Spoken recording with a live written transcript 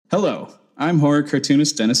Hello, I'm horror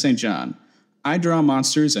cartoonist Dennis St. John. I draw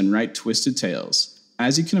monsters and write twisted tales.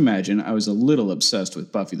 As you can imagine, I was a little obsessed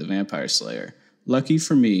with Buffy the Vampire Slayer. Lucky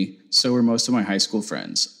for me, so were most of my high school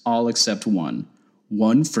friends, all except one.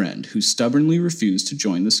 One friend who stubbornly refused to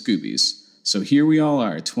join the Scoobies. So here we all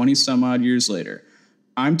are, 20-some-odd years later.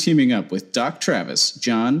 I'm teaming up with Doc Travis,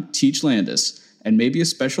 John, Teach Landis, and maybe a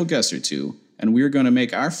special guest or two, and we're going to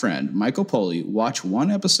make our friend, Michael Poley, watch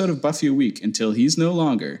one episode of Buffy a week until he's no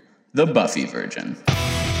longer the Buffy Virgin.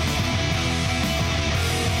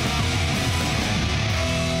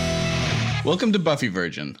 Welcome to Buffy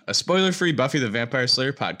Virgin, a spoiler-free Buffy the Vampire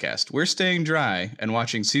Slayer podcast. We're staying dry and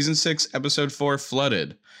watching Season 6, Episode 4,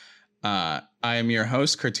 Flooded. I am your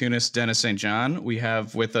host, cartoonist Dennis St. John. We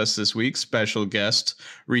have with us this week special guest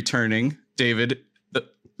returning, David,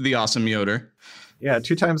 the awesome Yoder. Yeah,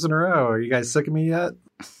 2 times in a row. Are you guys sick of me yet?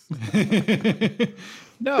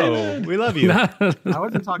 No, we love you. I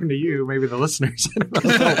wasn't talking to you, maybe the listeners.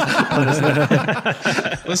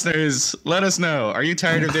 Listeners, let us know. Are you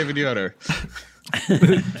tired of David Yoder?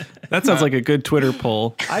 That sounds like a good Twitter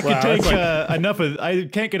poll. I could take enough of. I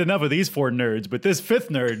can't get enough of these 4 nerds, but this 5th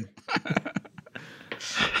nerd.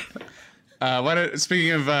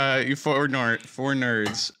 Speaking of you four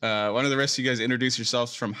nerds, why don't the rest of you guys introduce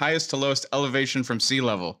yourselves from highest to lowest elevation from sea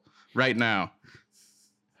level right now?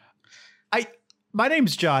 My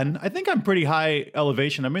name's John. I think I'm pretty high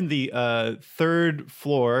elevation. I'm in the 3rd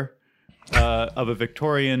floor of a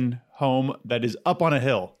Victorian home that is up on a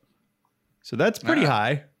hill. So that's pretty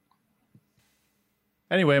high.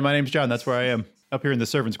 Anyway, my name's John. That's where I am, up here in the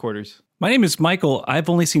servants' quarters. My name is Michael. I've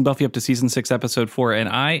only seen Buffy up to Season 6, Episode 4, and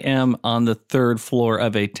I am on the 3rd floor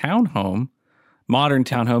of a townhome, modern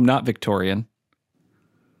townhome, not Victorian.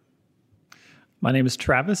 My name is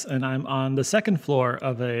Travis, and I'm on the 2nd floor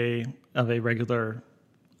of a regular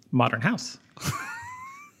modern house.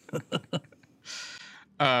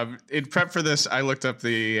 In prep for this, I looked up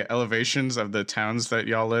the elevations of the towns that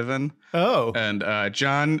y'all live in. Oh. And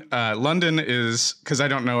John, London is, because I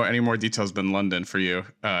don't know any more details than London for you,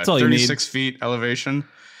 That's all you 36 feet elevation.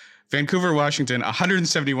 Vancouver, Washington,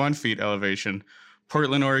 171 feet elevation.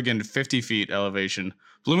 Portland, Oregon, 50 feet elevation.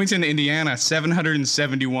 Bloomington, Indiana,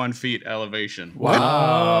 771 feet elevation.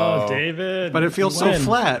 Wow, David. But it feels so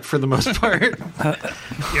flat for the most part.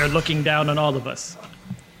 You're looking down on all of us.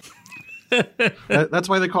 That's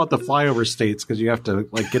why they call it the flyover states, because you have to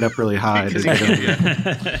get up really high. To get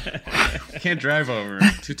I can't drive over.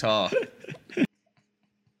 Too tall.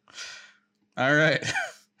 All right.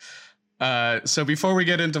 So before we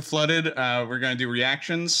get into Flooded, we're going to do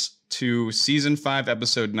reactions to Season 5,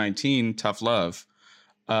 Episode 19, Tough Love.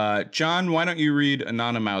 John, why don't you read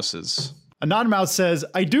Anonymouse's? Anonymous says,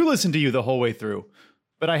 I do listen to you the whole way through,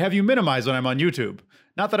 but I have you minimized when I'm on YouTube.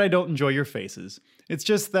 Not that I don't enjoy your faces. It's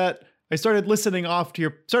just that I started off listening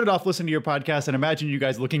to your podcast and imagine you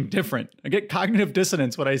guys looking different. I get cognitive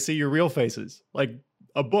dissonance when I see your real faces, like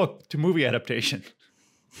a book to movie adaptation.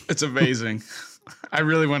 It's amazing. I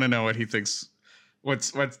really want to know what he thinks. What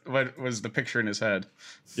was the picture in his head?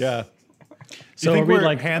 Yeah. So you think are we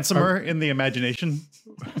we're handsomer in the imagination?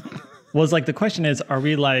 The question is, are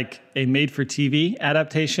we like a made-for-TV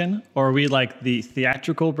adaptation, or are we like the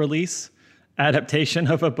theatrical release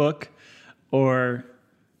adaptation of a book, or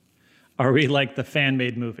are we like the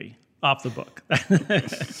fan-made movie off the book?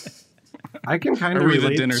 I can kind of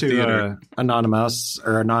relate to Anonymous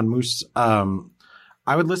or Anonymous.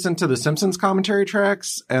 I would listen to the Simpsons commentary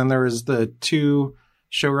tracks, and there was the 2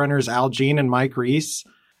 showrunners, Al Jean and Mike Reiss,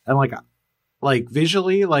 and like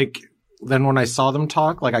visually, then when I saw them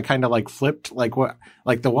talk, I kind of flipped,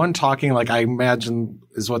 the one talking, I imagine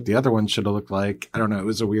is what the other one should have looked like. I don't know. It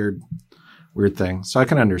was a weird thing. So I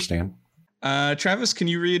can understand. Travis, can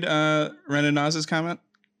you read Ren and Naz's comment?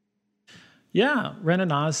 Yeah. Ren and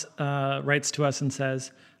Naz writes to us and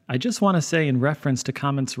says, I just want to say in reference to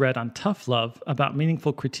comments read on Tough Love about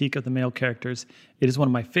meaningful critique of the male characters, it is one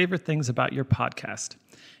of my favorite things about your podcast.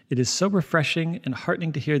 It is so refreshing and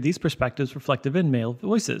heartening to hear these perspectives reflected in male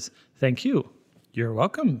voices. Thank you. You're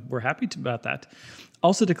welcome. We're happy about that.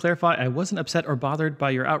 Also, to clarify, I wasn't upset or bothered by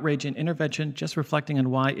your outrage and intervention, just reflecting on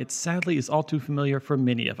why it sadly is all too familiar for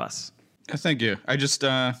many of us. Thank you. I just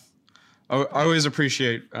I always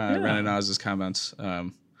appreciate Ren and Naz's comments.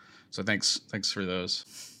 So thanks for those.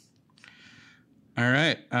 All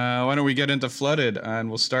right. Why don't we get into Flooded, and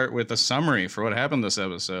we'll start with a summary for what happened this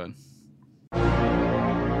episode.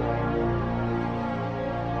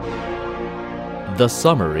 The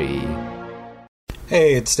summary.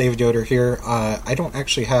 Hey, it's David Yoder here. I don't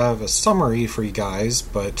actually have a summary for you guys,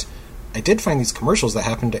 but I did find these commercials that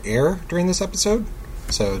happened to air during this episode,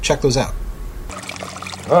 so check those out.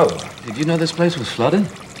 Oh, did you know this place was flooded?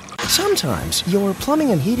 Sometimes your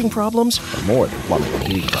plumbing and heating problems are more than plumbing and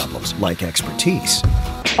heating problems, like expertise.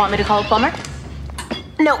 Want me to call a plumber?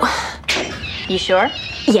 No. You sure?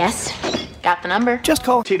 Yes. Got the number. Just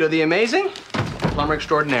call Tito the Amazing, plumber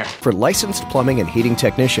extraordinaire. For licensed plumbing and heating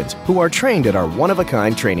technicians who are trained at our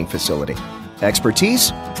one-of-a-kind training facility.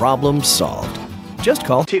 Expertise, problem solved. Just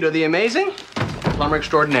call Tito the Amazing, plumber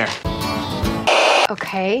extraordinaire.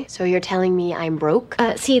 Okay, so you're telling me I'm broke?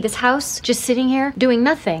 See, this house, just sitting here, doing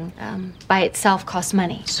nothing, by itself costs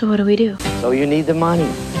money. So what do we do? So you need the money.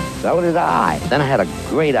 So did I. Then I had a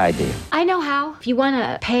great idea. I know how. If you want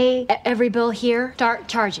to pay every bill here, start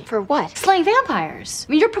charging. For what? Slaying vampires.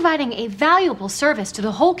 I mean, you're providing a valuable service to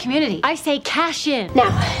the whole community. I say cash in. Now,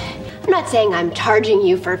 I'm not saying I'm charging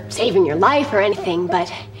you for saving your life or anything,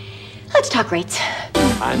 but let's talk rates.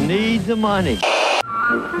 I need the money.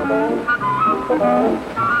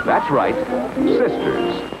 That's right,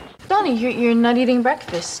 sisters. Donnie, you're not eating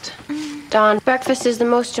breakfast. Dawn, breakfast is the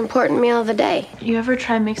most important meal of the day. You ever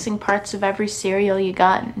try mixing parts of every cereal you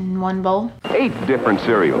got in one bowl? 8 different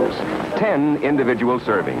cereals, 10 individual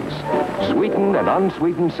servings. Sweetened and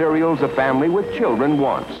unsweetened cereals a family with children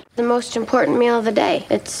wants. The most important meal of the day.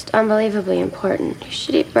 It's unbelievably important. You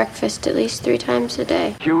should eat breakfast at least 3 times a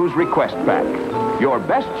day. Choose Request Pack. Your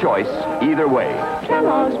best choice either way.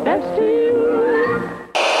 Kellogg's Best Cereal.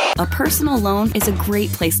 A personal loan is a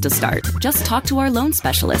great place to start. Just talk to our loan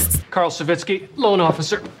specialists. Carl Savitsky, loan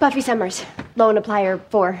officer. Buffy Summers, loan applier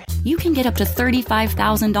 4. You can get up to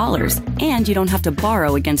 $35,000, and you don't have to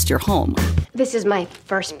borrow against your home. This is my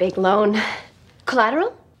first big loan.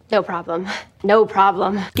 Collateral? No problem. No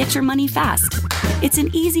problem. Get your money fast. It's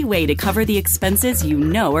an easy way to cover the expenses you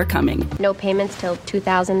know are coming. No payments till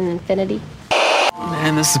 2000 and infinity.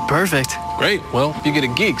 Man, this is perfect. Great. Well, you get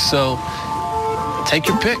a geek, so take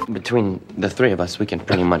your pick. Between the 3 of us, we can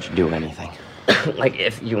pretty much do anything. Like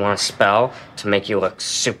if you want a spell to make you look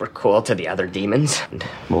super cool to the other demons.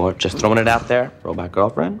 Or just throwing it out there, robot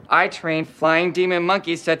girlfriend. I trained flying demon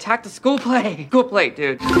monkeys to attack the school play. School play,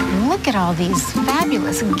 dude. Look at all these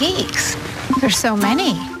fabulous geeks. There's so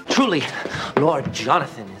many. Truly, Lord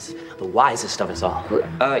Jonathan is the wisest of us all.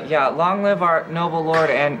 Yeah, long live our noble lord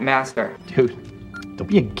and master. Dude, don't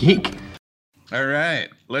be a geek. All right,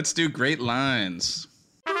 let's do great lines.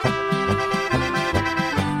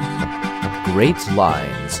 Great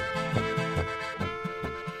lines.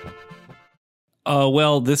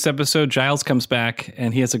 Well, this episode, Giles comes back,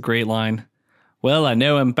 and he has a great line. Well, I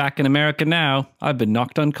know I'm back in America now. I've been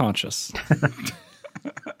knocked unconscious.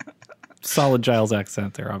 Solid Giles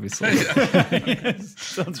accent there, obviously.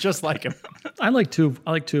 Sounds just like him. I like two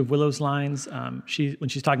of Willow's lines. When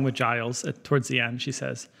she's talking with Giles towards the end, she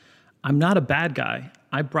says, "I'm not a bad guy.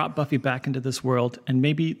 I brought Buffy back into this world, and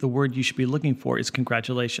maybe the word you should be looking for is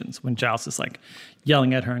congratulations," when Giles is like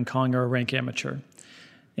yelling at her and calling her a rank amateur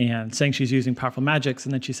and saying she's using powerful magics.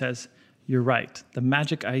 And then she says, "You're right. The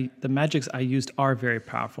magics I used are very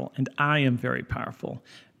powerful, and I am very powerful.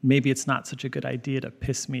 Maybe it's not such a good idea to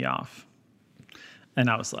piss me off." And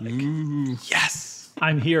I was like, yes,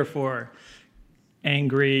 I'm here for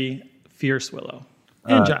angry, fierce Willow.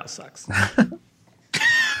 And Giles sucks.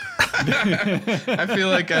 I feel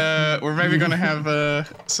like we're maybe going to have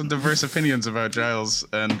some diverse opinions about Giles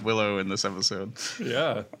and Willow in this episode.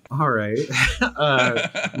 Yeah. All right.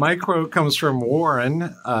 My quote comes from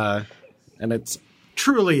Warren, and it's,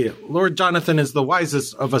 "Truly, Lord Jonathan is the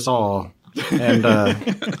wisest of us all." And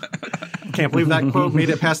can't believe that quote made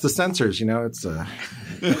it past the censors. You know, it's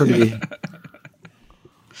pretty...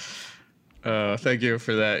 Thank you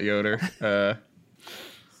for that, Yoder.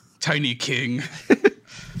 Tiny King.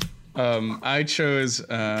 I chose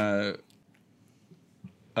from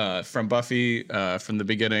Buffy from the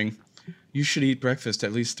beginning. You should eat breakfast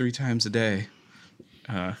at least 3 times a day.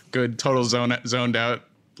 Good, total zoned out,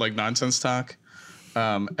 like nonsense talk.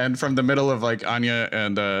 And from the middle of like Anya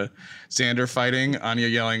and Xander fighting, Anya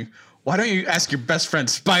yelling, "Why don't you ask your best friend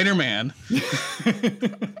Spider-Man?"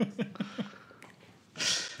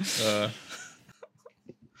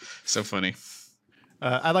 So funny.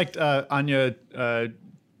 I liked Anya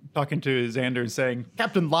talking to Xander and saying,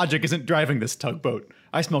 "Captain Logic isn't driving this tugboat.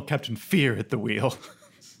 I smell Captain Fear at the wheel."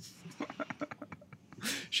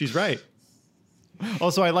 She's right.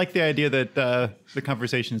 Also, I like the idea that the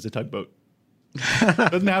conversation is a tugboat.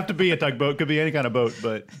 Doesn't have to be a tugboat. Could be any kind of boat,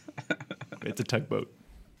 but it's a tugboat.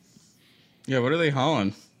 Yeah, what are they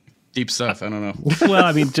hauling? Deep stuff. I don't know. Well,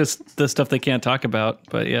 I mean, just the stuff they can't talk about.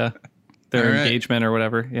 But yeah, their engagement or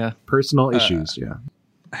whatever. Yeah, personal issues. Yeah.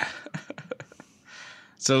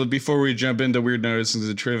 So before we jump into weird notices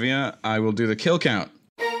and trivia, I will do the kill count.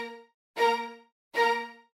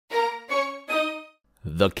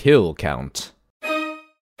 The kill count.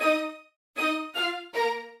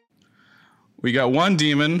 We got one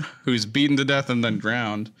demon who's beaten to death and then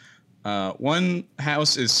drowned. One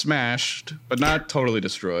house is smashed, but not totally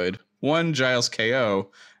destroyed. One Giles KO,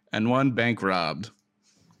 and one bank robbed.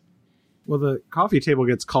 Well, the coffee table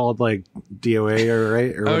gets called like DOA,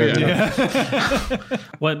 right? Or whatever. Yeah.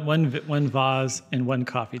 one vase and one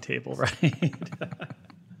coffee table, right?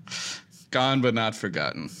 Gone but not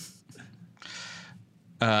forgotten.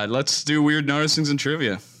 Let's do weird noticings and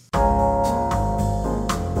trivia.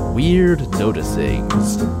 Weird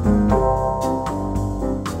noticings.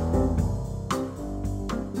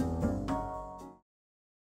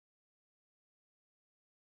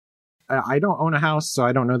 I don't own a house, so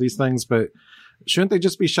I don't know these things, but shouldn't they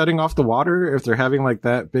just be shutting off the water if they're having like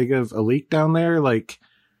that big of a leak down there? Like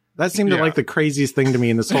that seemed like the craziest thing to me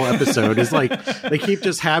in this whole episode is like they keep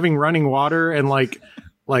just having running water and like,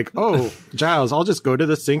 oh, Giles, I'll just go to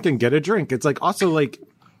the sink and get a drink. It's like also like,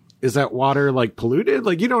 is that water like polluted?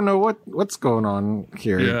 Like you don't know what's going on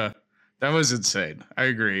here. Yeah, that was insane. I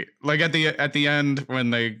agree. Like at the end when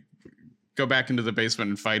they go back into the basement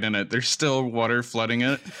and fight in it, there's still water flooding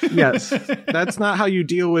it. Yes, that's not how you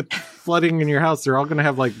deal with flooding in your house. They're all going to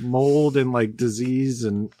have like mold and like disease,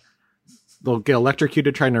 and they'll get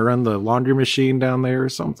electrocuted trying to run the laundry machine down there or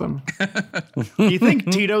something. Do you think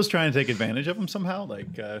Tito's trying to take advantage of them somehow? Like,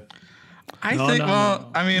 I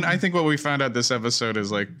think what we found out this episode is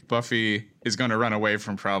like Buffy is going to run away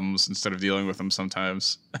from problems instead of dealing with them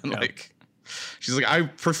sometimes, and like she's like, I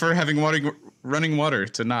prefer having running water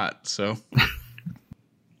to not. So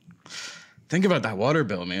think about that water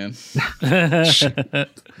bill, man. This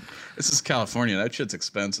is California. That shit's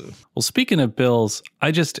expensive. Well, speaking of bills,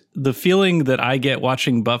 the feeling that I get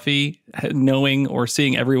watching Buffy, knowing or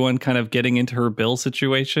seeing everyone kind of getting into her bill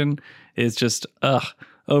situation is just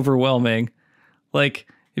overwhelming. Like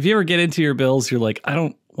if you ever get into your bills, you're like,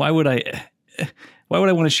 why would I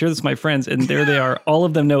want to share this with my friends? And there they are. All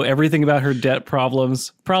of them know everything about her debt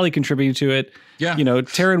problems, probably contributing to it. Yeah. You know,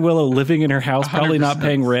 Tara and Willow living in her house, 100%. Probably not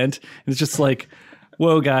paying rent. It's just like,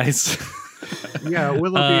 whoa, guys. Yeah,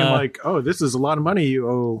 Willow being like, oh, this is a lot of money you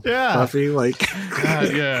owe Buffy. Like,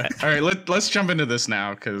 yeah. All right, let's jump into this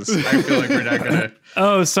now because I feel like we're not going to.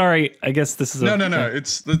 Oh, sorry. I guess this is No.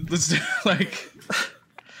 Let's do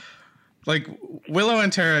like Willow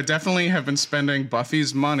and Tara definitely have been spending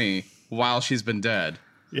Buffy's money while she's been dead.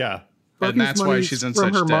 Yeah. Buffy's and that's why she's in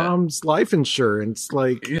such debt. From her mom's life insurance.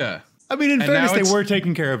 Like, yeah. I mean, in fairness, they were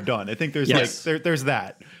taken care of. Done. I think there's there's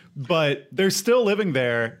that. But they're still living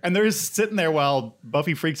there, and they're just sitting there while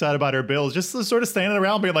Buffy freaks out about her bills, just sort of standing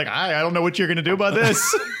around being like, I don't know what you're going to do about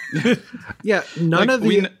this. Yeah, none of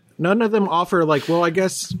them offer like, well, I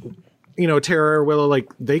guess, you know, Tara or Willow,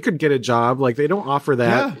 like they could get a job. Like they don't offer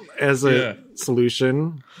that as a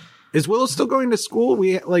solution. Is Willow still going to school?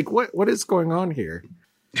 What is going on here?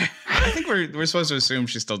 I think we're supposed to assume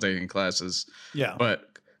she's still taking classes. Yeah. But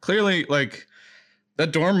clearly, like,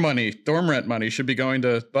 that dorm rent money should be going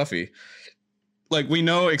to Buffy. Like, we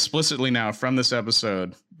know explicitly now from this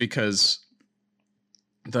episode, because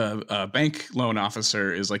the bank loan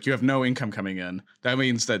officer is like, you have no income coming in. That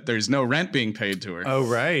means that there's no rent being paid to her. Oh,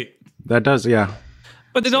 right. That does, yeah.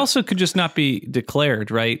 But it also could just not be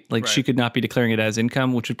declared, right? Like she could not be declaring it as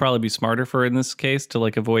income, which would probably be smarter for her in this case to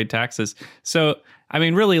like avoid taxes. So, I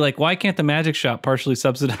mean, really, like, why can't the magic shop partially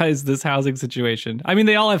subsidize this housing situation? I mean,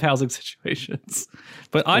 they all have housing situations,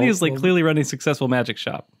 but Anya's clearly running a successful magic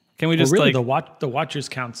shop. Can we just really the Watchers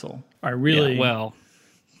Council are really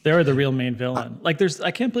they're the real main villain. Like,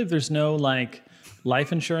 I can't believe there's no like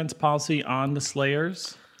life insurance policy on the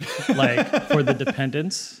Slayers, like for the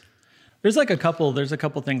dependents. There's a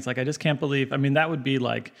couple things like I just can't believe. I mean, that would be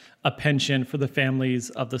like a pension for the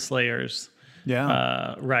families of the Slayers.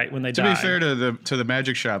 Yeah. Right. When they die. To be fair to the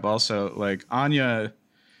magic shop also, like Anya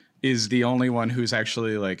is the only one who's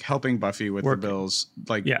actually like helping Buffy with the bills,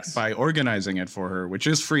 like by organizing it for her, which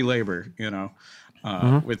is free labor, you know,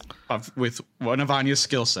 with one of Anya's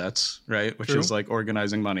skill sets, right? Which is like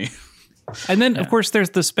organizing money. And then, of course,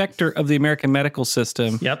 there's the specter of the American medical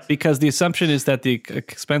system. Yep. Because the assumption is that the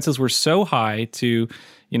expenses were so high to,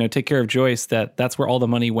 you know, take care of Joyce that that's where all the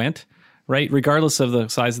money went, right? Regardless of the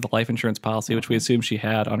size of the life insurance policy, which we assume she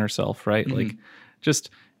had on herself, right? Mm-hmm. Like,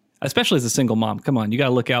 just especially as a single mom, come on, you got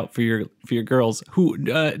to look out for your girls who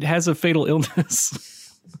has a fatal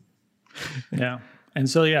illness. Yeah. And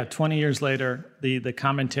so, 20 years later, the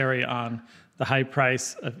commentary on the high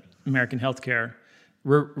price of American healthcare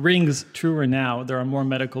rings truer now. There are more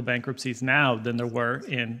medical bankruptcies now than there were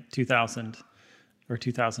in 2000 or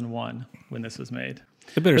 2001 when this was made.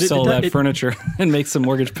 They better sell that furniture and make some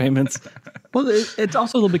mortgage payments. Well, it's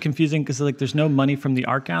also a little bit confusing because like there's no money from the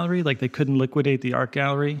art gallery. Like they couldn't liquidate the art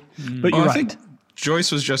gallery. But you're right. I think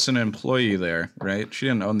Joyce was just an employee there, right? She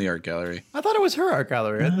didn't own the art gallery. I thought it was her art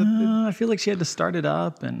gallery. I feel like she had to start it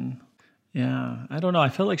up, and I don't know. I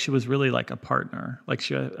felt like she was really like a partner. Like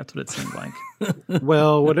that's what it seemed like.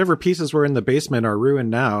 Well, whatever pieces were in the basement are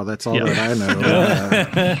ruined now. That's all that I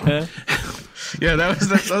know. Yeah, that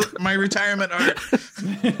was my retirement art.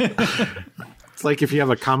 It's like if you have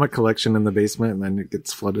a comic collection in the basement and then it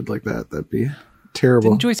gets flooded like that. That'd be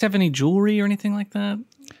terrible. Didn't Joyce have any jewelry or anything like that?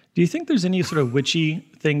 Do you think there's any sort of witchy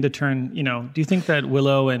thing to turn, do you think that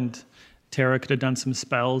Willow and Tara could have done some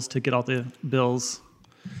spells to get all the bills,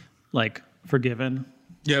 like, forgiven?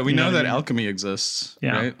 Yeah, we know that alchemy exists,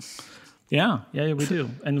 right? Yeah, we do.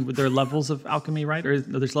 And there are levels of alchemy, right? Or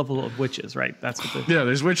there's level of witches, right? That's what Yeah,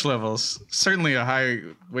 there's witch levels. Certainly a high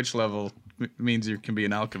witch level means you can be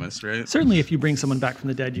an alchemist, right? Certainly if you bring someone back from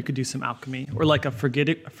the dead, you could do some alchemy. Or like a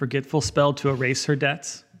forgetful spell to erase her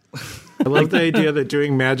debts. I love the idea that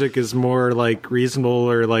doing magic is more like reasonable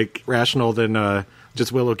or like rational than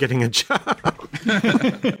just Willow getting a job.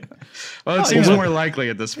 Well, it seems more likely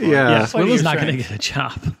at this point. Yeah, Willow's not going to get a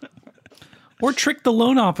job. Or trick the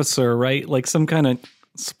loan officer, right? Like some kind of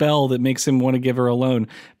spell that makes him want to give her a loan.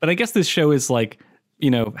 But I guess this show is like,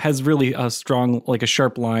 has really a strong, like a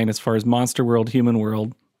sharp line as far as monster world, human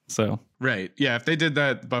world. So right. Yeah, if they did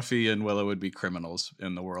that, Buffy and Willow would be criminals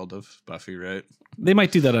in the world of Buffy, right? They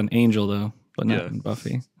might do that on Angel, though, but not in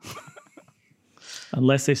Buffy.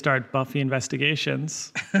 Unless they start Buffy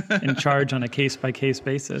investigations and charge on a case-by-case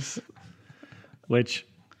basis, which,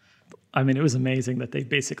 I mean, it was amazing that they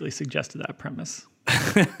basically suggested that premise.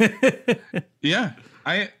 Yeah.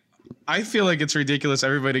 I feel like it's ridiculous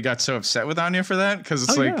everybody got so upset with Anya for that, because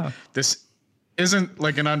it's this isn't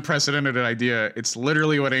like an unprecedented idea. It's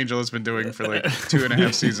literally what Angel has been doing for like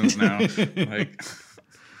 2.5 seasons now. Like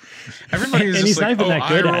everybody's just like,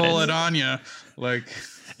 I roll at Anya. Like,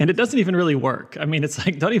 and it doesn't even really work. I mean, it's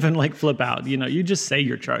like, don't even like flip out. You just say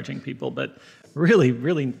you're charging people, but really,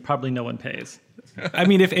 probably no one pays. I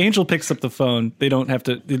mean, if Angel picks up the phone, they don't have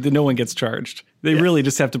to. No one gets charged. They really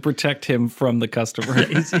just have to protect him from the customer.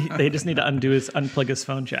 They just need to unplug his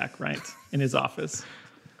phone jack, right, in his office.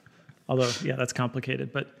 Although, that's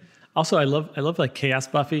complicated. But also, I love like Chaos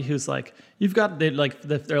Buffy, who's like, they're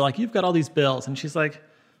like, you've got all these bills, and she's like,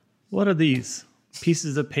 what are these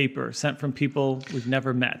pieces of paper sent from people we've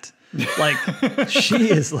never met? Like, she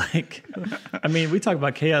is like, I mean, we talk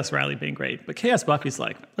about Chaos Riley being great, but Chaos Buffy's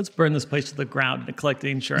like, let's burn this place to the ground and collect the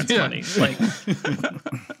insurance money. Like,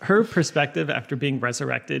 her perspective after being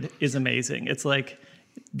resurrected is amazing. It's like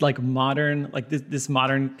modern, like this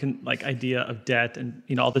modern like idea of debt and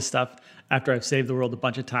all this stuff after I've saved the world a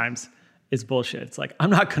bunch of times is bullshit. It's like, I'm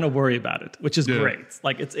not going to worry about it, which is great.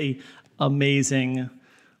 Like, it's a amazing,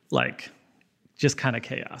 like, just kind of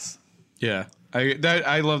chaos. Yeah.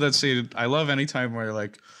 I love that scene. I love any time where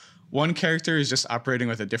like one character is just operating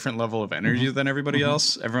with a different level of energy than everybody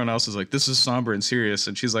else. Everyone else is like, this is somber and serious.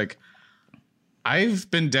 And she's like, I've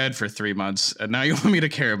been dead for 3 months and now you want me to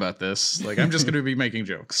care about this. Like, I'm just going to be making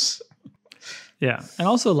jokes. Yeah. And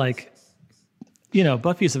also like,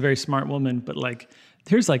 Buffy is a very smart woman, but like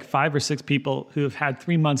there's like 5 or 6 people who have had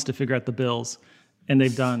 3 months to figure out the bills and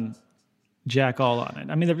they've done jack all on it.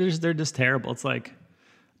 I mean, they're just terrible. It's like,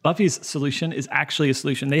 Buffy's solution is actually a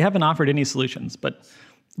solution. They haven't offered any solutions, but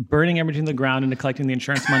burning everything to the ground and collecting the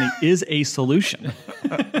insurance money is a solution.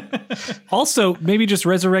 Also, maybe just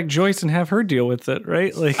resurrect Joyce and have her deal with it,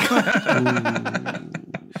 right? Like, is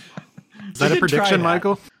that a prediction,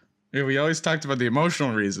 Michael? Yeah, we always talked about the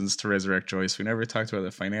emotional reasons to resurrect Joyce. We never talked about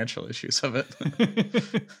the financial issues of it.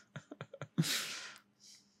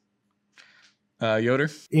 Yoder?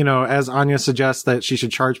 As Anya suggests that she should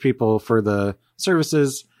charge people for the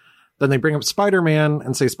services, then they bring up Spider-Man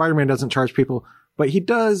and say Spider-Man doesn't charge people, but he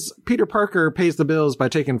does. Peter Parker pays the bills by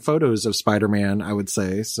taking photos of Spider-Man, I would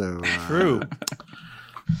say. So true.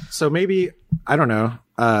 So maybe, I don't know.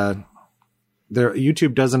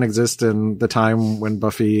 YouTube doesn't exist in the time when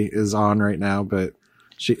Buffy is on right now, but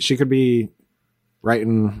she could be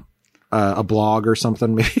writing a blog or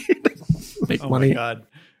something, maybe make money. My God.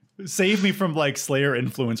 Save me from like Slayer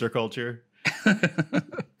influencer culture.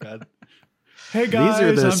 God. Hey guys, these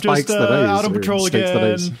are the I'm spikes just out on patrol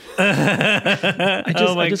again. I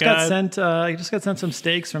just got sent some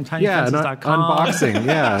steaks from tinyfences.com. Unboxing.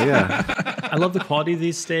 Yeah. I love the quality of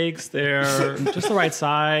these steaks. They're just the right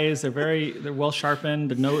size. They're well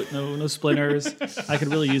sharpened. No splinters. I could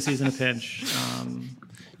really use these in a pinch.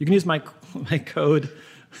 You can use my code.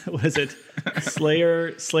 What is it?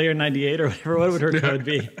 Slayer 98 or whatever. What would her code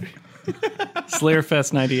be? Slayer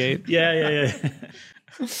Fest 98. Yeah.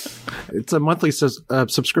 It's a monthly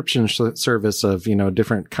subscription service of,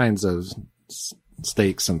 different kinds of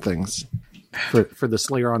steaks and things for the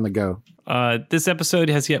Slayer on the go. This episode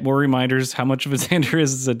has yet more reminders how much of a Xander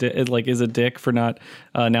is a dick for not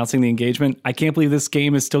announcing the engagement. I can't believe this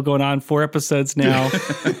game is still going on 4 episodes now.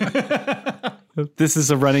 This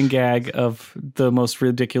is a running gag of the most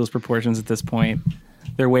ridiculous proportions at this point.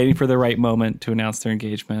 They're waiting for the right moment to announce their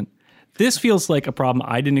engagement. This feels like a problem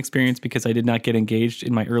I didn't experience because I did not get engaged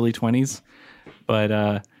in my early 20s. But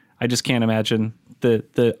I just can't imagine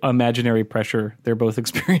the imaginary pressure they're both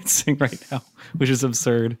experiencing right now, which is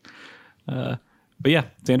absurd. But yeah,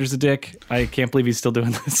 Xander's a dick. I can't believe he's still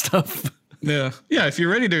doing this stuff. Yeah. If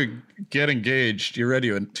you're ready to get engaged, you're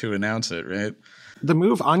ready to announce it, right? The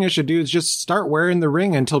move Anya should do is just start wearing the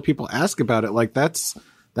ring until people ask about it. Like that's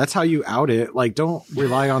how you out it. Like, don't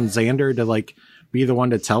rely on Xander to be the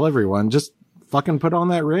one to tell everyone. Just fucking put on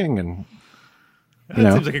that ring. And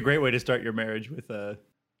that seems like a great way to start your marriage, with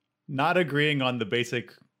not agreeing on the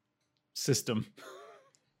basic system.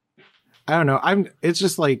 I don't know. It's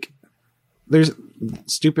just like, there's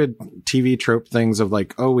stupid TV trope things of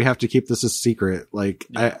we have to keep this a secret.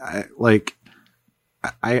 I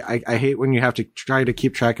hate when you have to try to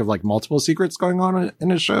keep track of multiple secrets going on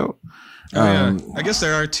in a show. I guess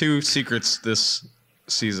there are 2 secrets this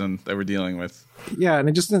season that we're dealing with. Yeah, and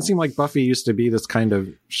it just didn't seem like Buffy used to be this kind of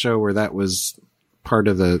show where that was part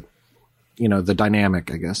of the the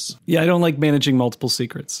dynamic, I guess. Yeah, I don't like managing multiple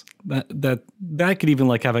secrets. That could even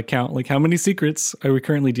have a count. How many secrets are we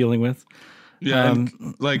currently dealing with? Yeah,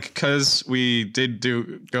 because we did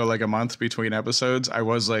go a month between episodes, I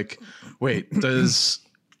was like, wait, does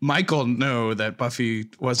Michael know that Buffy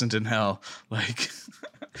wasn't in hell? I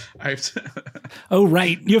have to Oh,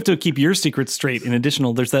 right. You have to keep your secrets straight. In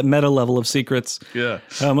addition, there's that meta level of secrets. Yeah.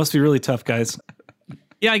 Must be really tough, guys.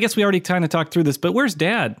 Yeah, I guess we already kind of talked through this, but where's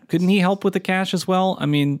Dad? Couldn't he help with the cash as well? I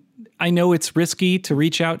mean, I know it's risky to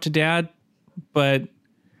reach out to Dad, but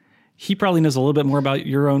he probably knows a little bit more about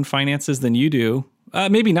your own finances than you do.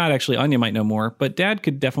 Maybe not, actually. Anya might know more, but Dad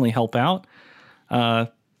could definitely help out.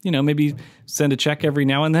 Maybe send a check every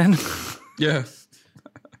now and then. Yeah.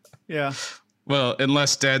 Yeah. Well,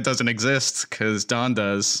 unless Dad doesn't exist, because Dawn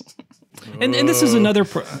does. And this is another...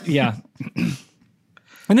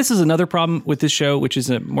 And this is another problem with this show, which is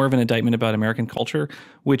more of an indictment about American culture,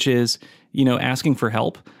 which is, asking for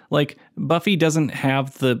help. Buffy doesn't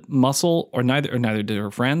have the muscle, or neither do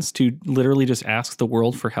her friends, to literally just ask the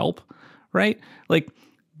world for help, right?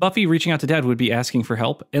 Buffy reaching out to Dad would be asking for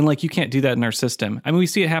help, and you can't do that in our system. I mean, we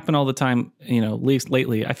see it happen all the time, at least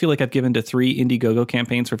lately. I feel like I've given to 3 Indiegogo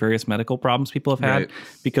campaigns for various medical problems people have had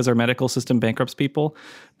because our medical system bankrupts people.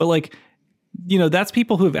 But that's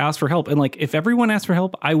people who have asked for help. And if everyone asked for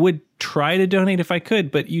help, I would try to donate if I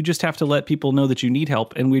could, but you just have to let people know that you need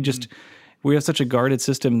help. And we have such a guarded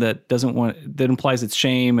system that that implies it's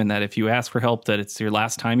shame. And that if you ask for help, that it's your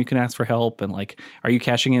last time you can ask for help. And are you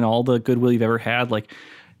cashing in all the goodwill you've ever had?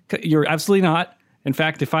 You're absolutely not. In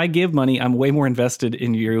fact, if I give money, I'm way more invested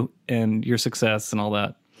in you and your success and all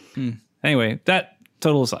that. Anyway, that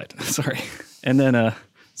total aside, sorry. And then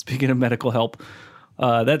speaking of medical help,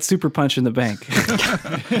 that super punch in the bank.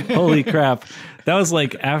 Holy crap. That was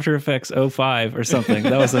After Effects 05 or something.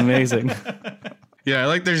 That was amazing.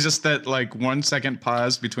 Yeah, there's just that 1 second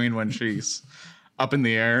pause between when she's up in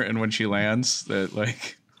the air and when she lands. That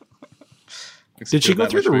did she go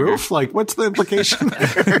through the roof? What's the implication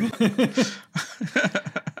there?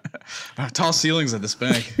 Tall ceilings at this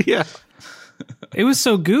bank. Yeah. It was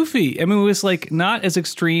so goofy. I mean, it was not as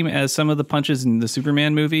extreme as some of the punches in the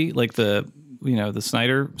Superman movie, the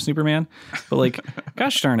Snyder Superman, but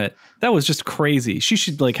gosh darn it, that was just crazy. She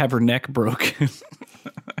should have her neck broken.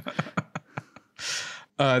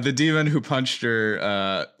 The demon who punched her,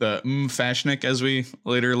 the Fashnik, as we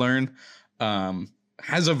later learn,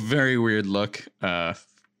 has a very weird look.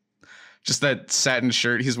 Just that satin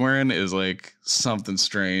shirt he's wearing is something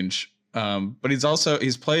strange. But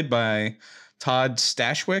he's played by Todd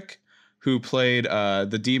Stashwick, who played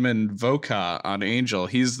the demon Voka on Angel.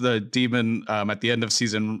 He's the demon at the end of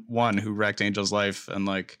season 1 who wrecked Angel's life. And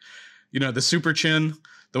the super chin,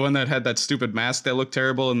 the one that had that stupid mask that looked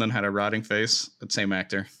terrible and then had a rotting face. That same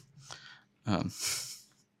actor.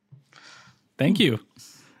 Thank you.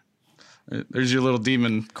 There's your little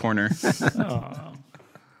demon corner. Oh.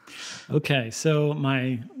 Okay, so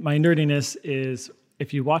my nerdiness is,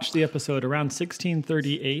 if you watch the episode around 16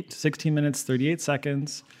 minutes 38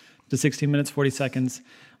 seconds to 16 minutes 40 seconds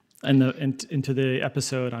into the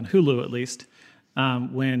episode on Hulu, at least,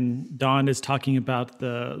 when Dawn is talking about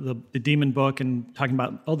the demon book and talking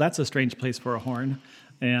about, oh, that's a strange place for a horn.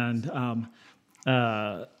 And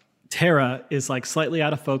Tara is like slightly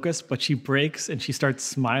out of focus, but she breaks and she starts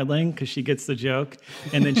smiling because she gets the joke.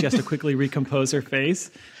 And then she has to quickly recompose her face.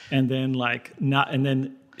 And then and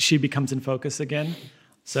then she becomes in focus again.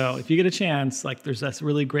 So if you get a chance, like there's this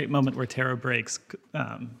really great moment where Tara breaks.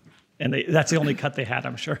 And that's the only cut they had,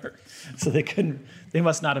 I'm sure. So they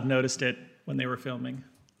must not have noticed it when they were filming.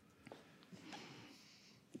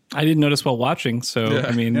 I didn't notice while watching, so yeah.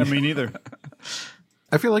 I mean, yeah, me neither.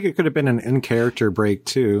 I feel like it could have been an in-character break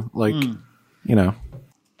too, like you know.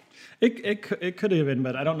 It could have been,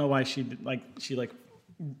 but I don't know why she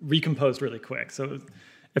recomposed really quick. So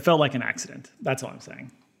it felt like an accident. That's all I'm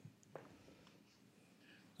saying.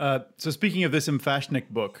 So speaking of this Mfashnik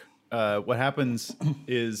book, what happens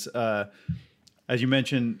is, as you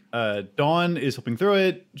mentioned, Dawn is flipping through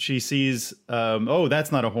it. She sees, oh,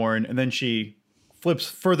 that's not a horn. And then she flips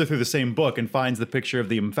further through the same book and finds the picture of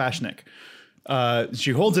the Mfashnik.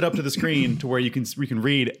 She holds it up to the screen to where we can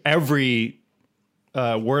read every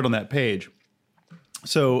word on that page.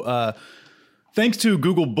 So thanks to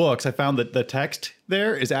Google Books, I found that the text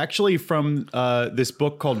there is actually from this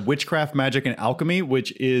book called Witchcraft, Magic, and Alchemy,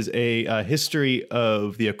 which is a history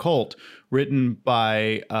of the occult written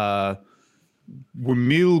by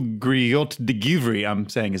Wimil Griot de Givry. I'm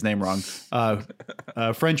saying his name wrong.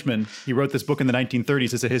 Frenchman. He wrote this book in the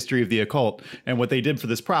 1930s. It's a history of the occult. And what they did for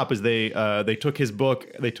this prop is they took his book,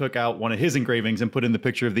 they took out one of his engravings and put in the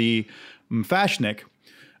picture of the Mfashnik.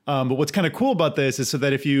 But what's kind of cool about this is so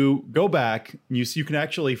that if you go back, you can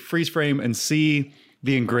actually freeze frame and see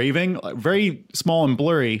the engraving, very small and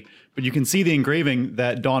blurry, but you can see the engraving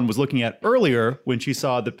that Dawn was looking at earlier when she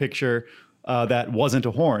saw the picture that wasn't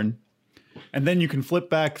a horn. And then you can flip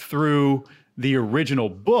back through the original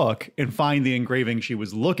book and find the engraving she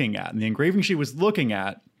was looking at. And the engraving she was looking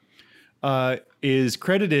at is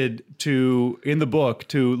credited in the book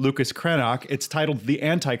to Lucas Cranach. It's titled The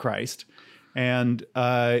Antichrist. And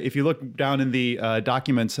if you look down in the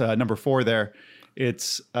documents, number 4 there,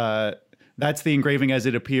 that's the engraving as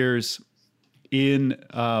it appears in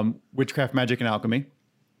Witchcraft, Magic, and Alchemy.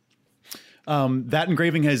 That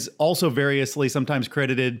engraving has also variously sometimes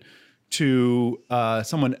credited to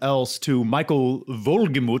someone else, to Michael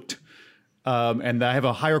Wohlgemuth, and I have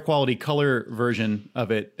a higher quality color version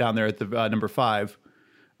of it down there at the number 5.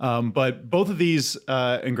 But both of these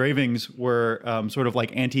engravings were sort of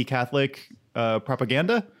like anti-Catholic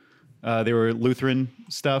propaganda. They were Lutheran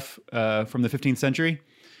stuff from the 15th century.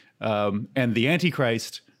 And the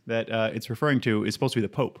Antichrist that it's referring to is supposed to be the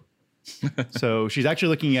Pope. So she's actually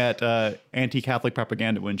looking at anti-Catholic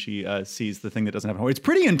propaganda when she sees the thing that doesn't have a horn. It's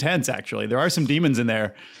pretty intense, actually. There are some demons in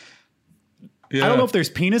there. Yeah. I don't know if there's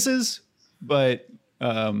penises, but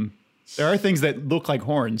there are things that look like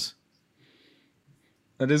horns.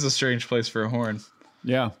 That is a strange place for a horn.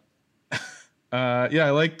 Yeah. Yeah, I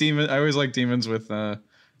like demon. I always like demons with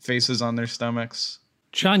faces on their stomachs.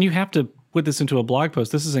 John, you have to put this into a blog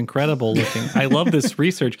post. This is incredible looking. I love this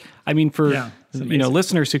research. I mean, for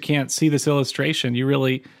listeners who can't see this illustration, you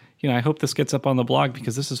really, I hope this gets up on the blog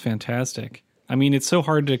because this is fantastic. I mean, it's so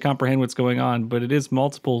hard to comprehend what's going on, but it is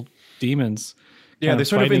multiple demons. Yeah, they're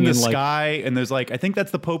sort of in the sky, and there's I think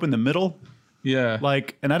that's the Pope in the middle. Yeah.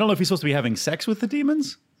 And I don't know if he's supposed to be having sex with the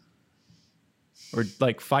demons or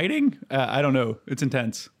fighting. I don't know. It's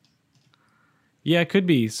intense. Yeah, it could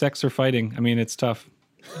be sex or fighting. I mean, it's tough.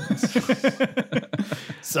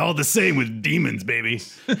 It's all the same with demons, baby.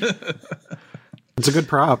 It's a good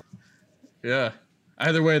prop. Yeah.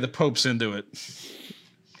 Either way, the Pope's into it.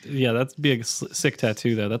 Yeah, that'd be a sick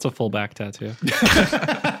tattoo, though. That's a full back tattoo.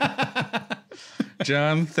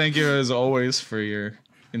 John, thank you as always for your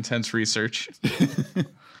intense research.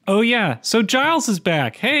 Oh, yeah. So Giles is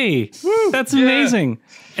back. Hey, woo, that's amazing.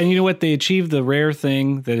 And you know what? They achieved the rare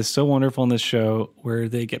thing that is so wonderful in this show where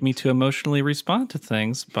they get me to emotionally respond to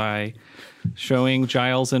things by showing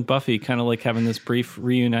Giles and Buffy kind of like having this brief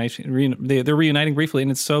reuniting. They're reuniting briefly, and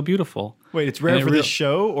it's so beautiful. Wait, it's rare for this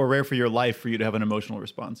show or rare for your life for you to have an emotional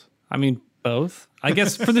response? I mean, both. I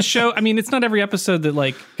guess for the show, I mean, it's not every episode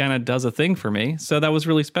that kind of does a thing for me. So that was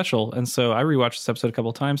really special. And so I rewatched this episode a couple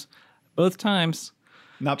of times. Both times.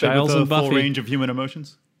 Not Giles with the full range of human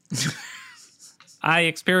emotions? I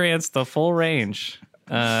experienced the full range.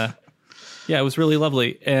 Yeah, it was really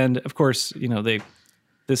lovely. And of course,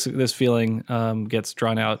 this feeling gets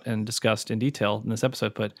drawn out and discussed in detail in this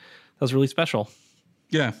episode, but that was really special.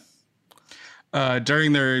 Yeah.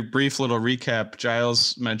 During their brief little recap,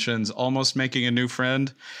 Giles mentions almost making a new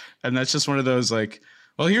friend. And that's just one of those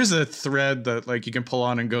Well, here's a thread that like you can pull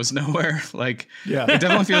on and goes nowhere. Like, it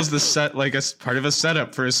definitely feels the set like a part of a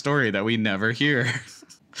setup for a story that we never hear.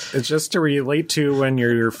 It's just to relate to when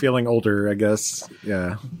you're feeling older, I guess.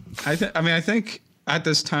 Yeah. I think at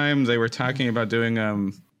this time they were talking about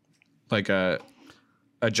doing like a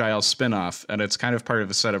Giles spinoff, and it's kind of part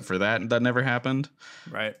of a setup for that. That never happened.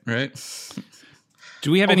 Right.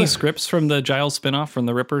 Do we have any scripts from the Giles spinoff from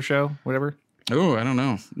the Ripper show? Whatever. Oh, I don't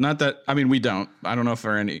know. Not that. I mean, we don't. I don't know if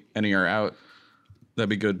any are out. That'd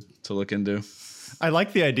be good to look into. I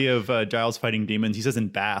like the idea of Giles fighting demons. He says in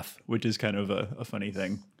Bath, which is kind of a funny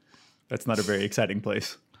thing. That's not a very exciting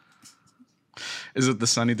place. Is it the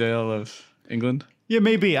Sunnydale of England? Yeah,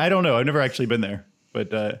 maybe. I don't know. I've never actually been there,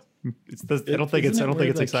 but I don't think it's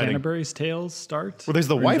exciting. Canterbury's Tales start. Well, there's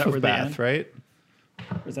the wife of Bath, right?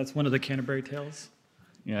 Or that's one of the Canterbury Tales.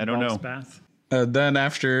 Yeah, I don't know. Bath. Then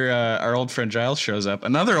after our old friend Giles shows up,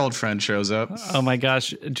 another old friend shows up. Oh my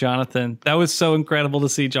gosh, Jonathan. That was so incredible to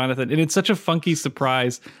see Jonathan. And it's such a funky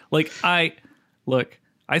surprise. Like, I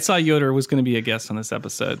saw Yoder was going to be a guest on this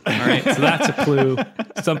episode. All right. So that's a clue.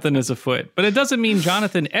 Something is afoot. But it doesn't mean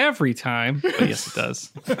Jonathan every time. But yes, it does.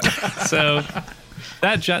 So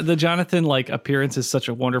the Jonathan like appearance is such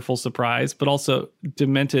a wonderful surprise, but also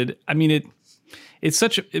demented. I mean, it's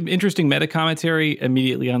such an interesting meta commentary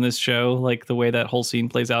immediately on this show, like the way that whole scene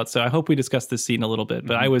plays out. So I hope we discuss this scene a little bit,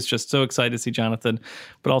 but I was just so excited to see Jonathan,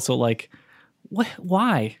 but also like,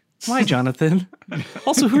 why, Jonathan?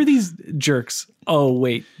 Also, who are these jerks? Oh,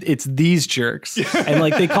 wait, it's these jerks. And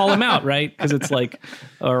like, they call him out, right? Cause it's like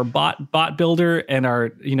our bot builder and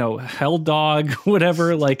our, hell dog,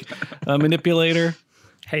 whatever, like a manipulator.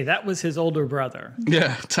 Hey, that was his older brother.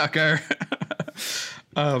 Yeah. Tucker.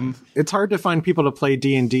 It's hard to find people to play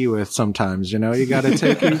D&D with sometimes, you got to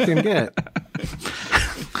take what you can get.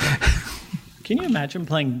 Can you imagine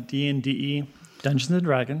playing D&D, Dungeons and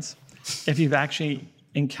Dragons, if you've actually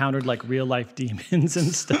encountered like real life demons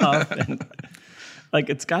and stuff? And like,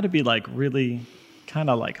 it's got to be like really kind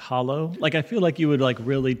of like hollow. Like, I feel like you would like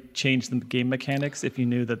really change the game mechanics if you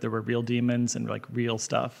knew that there were real demons and like real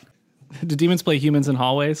stuff. Do demons play humans in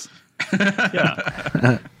hallways?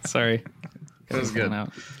 Yeah. Sorry. That was good.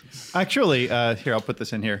 Actually, here, I'll put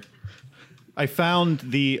this in here. I found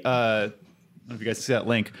the, I don't know if you guys see that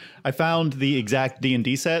link. I found the exact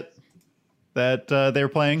D&D set that they were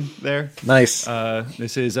playing there. Nice.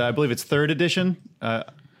 This is, I believe it's 3rd edition.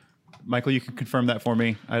 Michael, you can confirm that for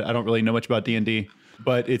me. I don't really know much about D&D,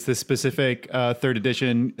 but it's this specific 3rd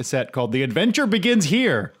edition set called The Adventure Begins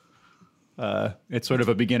Here. It's sort of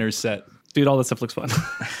a beginner's set. Dude, all this stuff looks fun.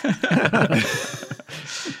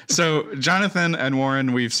 So Jonathan and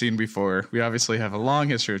Warren we've seen before. We obviously have a long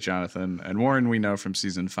history with Jonathan, and Warren we know from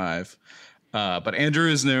season 5. But Andrew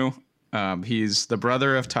is new. He's the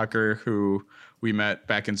brother of Tucker, who we met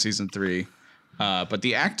back in season 3. But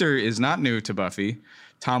the actor is not new to Buffy.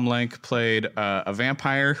 Tom Lenk played a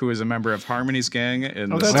vampire who is a member of Harmony's gang in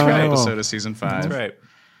the second episode of season 5. That's right.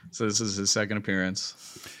 So this is his second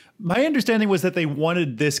appearance. My understanding was that they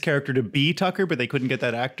wanted this character to be Tucker, but they couldn't get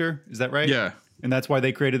that actor. Is that right? Yeah. And that's why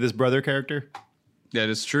they created this brother character? Yeah,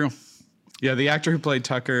 it's true. Yeah, the actor who played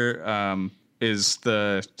Tucker is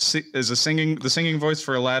the singing voice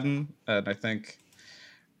for Aladdin, and I think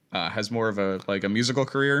has more of a musical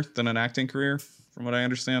career than an acting career, from what I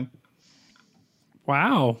understand.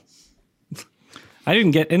 Wow. I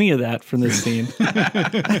didn't get any of that from this scene.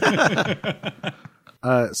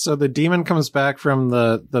 So the demon comes back from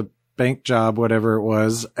the bank job, whatever it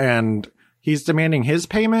was, and he's demanding his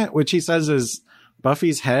payment, which he says is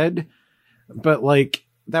Buffy's head. But like,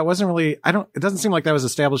 that wasn't really, it doesn't seem like that was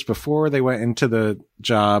established before they went into the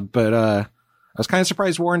job. But I was kind of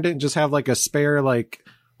surprised Warren didn't just have like a spare, like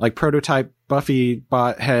prototype Buffy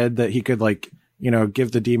bot head that he could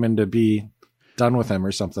give the demon to be done with him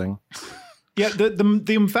or something. Yeah, the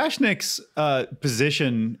Mfashnik's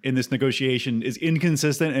position in this negotiation is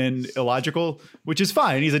inconsistent and illogical, which is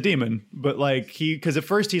fine. He's a demon, but because at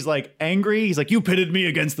first he's like angry. He's like, "You pitted me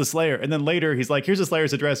against the Slayer," and then later he's like, "Here's the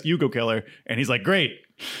Slayer's address. You go kill her." And he's like, "Great."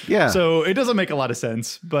 Yeah. So it doesn't make a lot of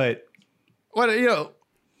sense. But how are you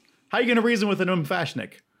going to reason with an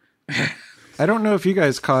Mfashnik? I don't know if you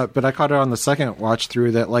guys caught, but I caught it on the second watch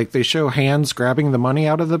through that they show hands grabbing the money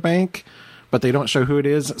out of the bank, but they don't show who it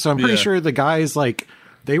is. So I'm pretty sure the guys,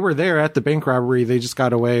 they were there at the bank robbery. They just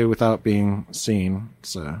got away without being seen.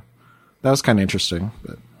 So that was kind of interesting.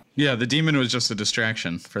 But yeah, the demon was just a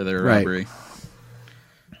distraction for their robbery.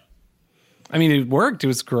 I mean, it worked. It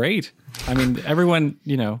was great. I mean, everyone,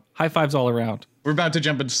 high fives all around. We're about to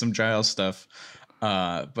jump into some Giles stuff.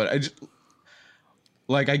 But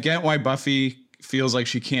I get why Buffy feels like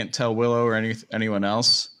she can't tell Willow or anyone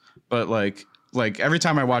else. But like every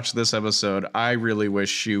time I watch this episode, I really wish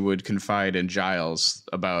she would confide in Giles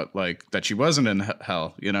about like that she wasn't in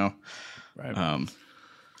hell, you know? Right.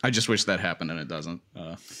 I just wish that happened and it doesn't.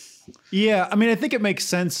 Yeah. I mean, I think it makes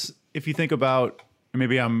sense if you think about,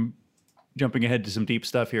 maybe I'm jumping ahead to some deep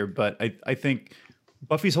stuff here, but I think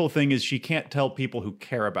Buffy's whole thing is she can't tell people who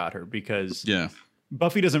care about her because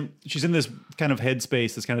Buffy she's in this kind of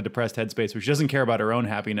headspace, this kind of depressed headspace where she doesn't care about her own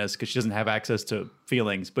happiness because she doesn't have access to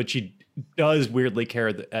feelings, but she does weirdly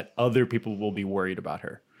care that other people will be worried about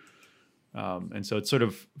her. And so it's sort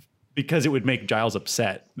of because it would make Giles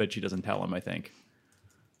upset that she doesn't tell him, I think.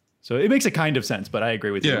 So it makes a kind of sense, but I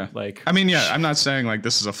agree with you. Like, I mean, I'm not saying like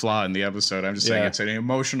this is a flaw in the episode. I'm just saying it's an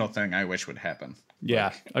emotional thing I wish would happen.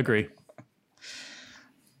 Yeah, agree.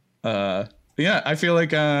 I feel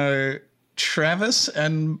like Travis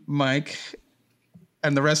and Mike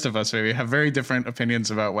and the rest of us maybe have very different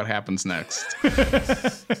opinions about what happens next.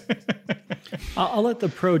 I'll let the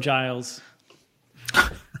pro Giles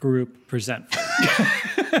group present.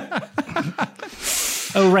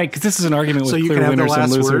 Oh, right, because this is an argument with so you clear can have winners the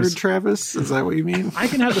last and losers. word, Travis? Is that what you mean? I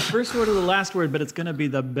can have the first word or the last word, but it's going to be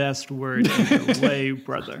the best word either way,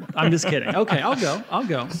 brother. I'm just kidding. Okay, I'll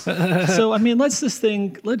go. So, I mean, let's just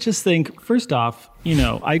think, first off,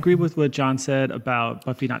 I agree with what John said about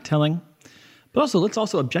Buffy not telling, but also let's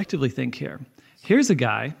also objectively think here. Here's a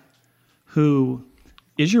guy who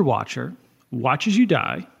is your watcher, watches you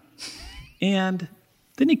die, and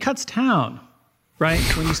then he cuts town. Right?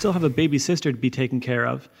 When you still have a baby sister to be taken care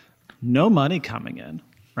of, no money coming in,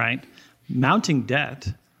 right? Mounting debt.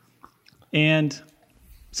 And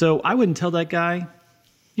so I wouldn't tell that guy,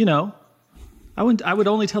 I would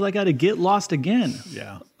only tell that guy to get lost again.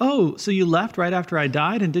 Yeah. Oh, so you left right after I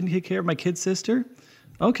died and didn't take care of my kid sister?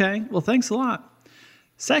 Okay, well, thanks a lot.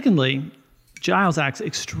 Secondly, Giles acts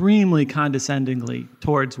extremely condescendingly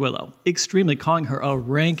towards Willow, extremely, calling her a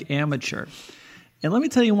rank amateur. And let me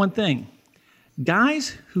tell you one thing.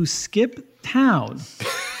 Guys who skip town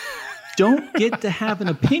don't get to have an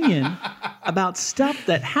opinion about stuff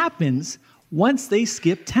that happens once they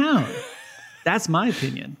skip town. That's my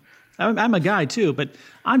opinion. I'm a guy too, but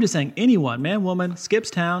I'm just saying anyone, man, woman, skips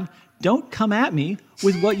town, don't come at me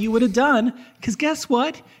with what you would have done, because guess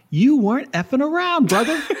what? You weren't effing around,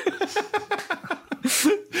 brother.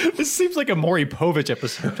 This seems like a Maury Povich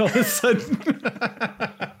episode all of a sudden.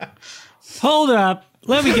 Hold up.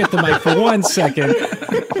 Let me get the mic for 1 second.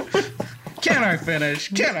 Can I finish?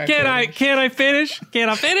 Can I finish?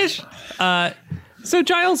 So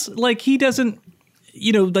Giles, like, he doesn't,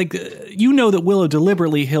 that Willow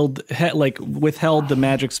deliberately withheld the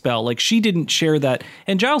magic spell. Like, she didn't share that.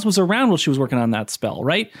 And Giles was around while she was working on that spell,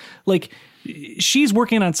 right? Like, she's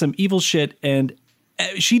working on some evil shit, and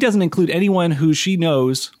she doesn't include anyone who she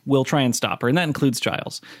knows will try and stop her, and that includes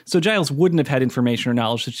Giles. So Giles wouldn't have had information or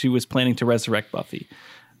knowledge that she was planning to resurrect Buffy.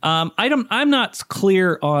 I'm not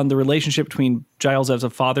clear on the relationship between Giles as a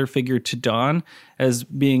father figure to Dawn as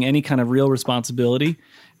being any kind of real responsibility.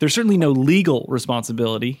 There's certainly no legal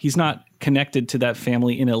responsibility. He's not connected to that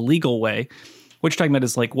family in a legal way. What you're talking about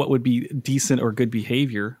is like what would be decent or good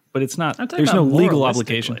behavior, but it's not. There's no legal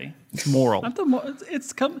obligation. It's moral.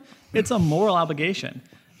 It's a moral obligation.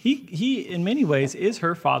 He in many ways is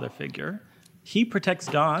her father figure. He protects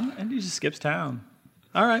Dawn, and he just skips town.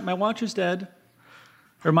 All right, my watcher's dead,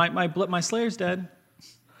 or my Slayer's dead.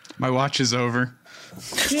 My watch is over.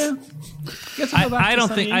 Yeah. I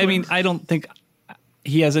don't think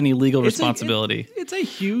he has any legal responsibility. It's a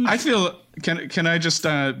huge. I feel. Can I just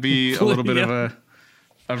be a little bit of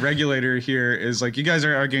a regulator here? Is like you guys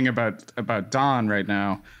are arguing about Dawn right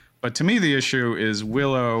now, but to me the issue is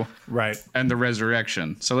Willow, right, and the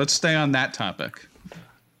resurrection. So let's stay on that topic.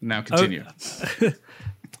 Now continue.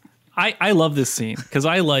 I love this scene because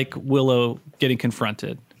I like Willow getting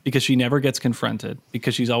confronted because she never gets confronted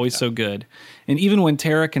because she's always so good, and even when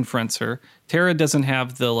Tara confronts her, Tara doesn't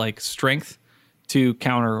have the strength to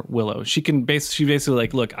counter Willow. She basically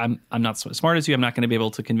like, look, I'm not so smart as you. I'm not going to be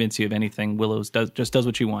able to convince you of anything. Willow just does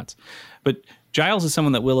what she wants. But Giles is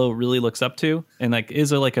someone that Willow really looks up to and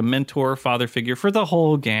is a mentor, father figure for the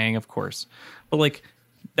whole gang, of course. But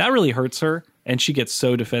that really hurts her, and she gets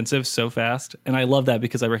so defensive so fast. And I love that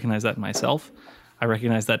because I recognize that in myself. I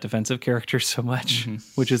recognize that defensive character so much,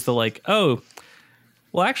 which is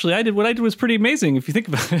well, actually, what I did was pretty amazing if you think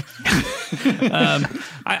about it.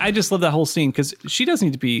 I just love that whole scene because she does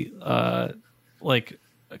need to be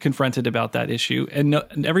confronted about that issue, and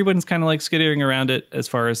everyone's kind of skittering around it as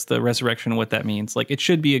far as the resurrection and what that means. It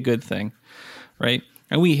should be a good thing, right?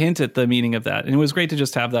 And we hint at the meaning of that, and it was great to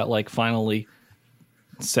just have that finally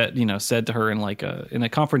said to her in like in a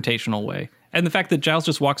confrontational way. And the fact that Giles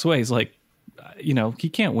just walks away is like, he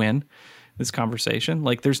can't win this conversation.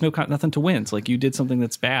 Like there's nothing to win. It's like you did something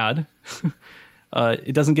that's bad.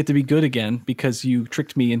 It doesn't get to be good again because you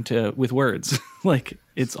tricked me with words. Like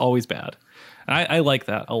it's always bad. I like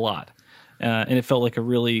that a lot. And it felt like a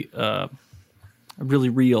really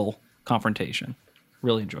real confrontation.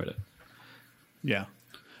 Really enjoyed it. Yeah.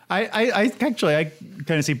 I kind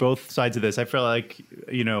of see both sides of this. I feel like,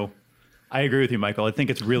 I agree with you, Michael. I think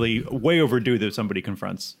it's really way overdue that somebody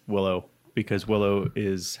confronts Willow, because Willow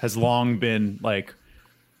has long been like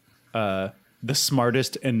the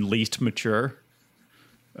smartest and least mature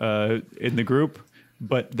in the group.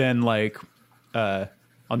 But then like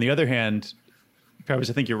on the other hand, Travis,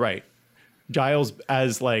 I think you're right. Giles,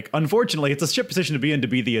 as like, unfortunately, it's a shit position to be in, to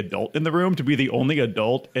be the adult in the room, to be the only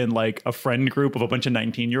adult in like a friend group of a bunch of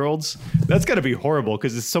 19-year-olds. That's got to be horrible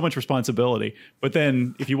because it's so much responsibility. But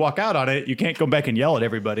then if you walk out on it, you can't go back and yell at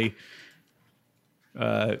everybody.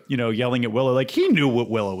 Yelling at Willow, like he knew what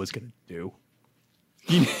Willow was going to do.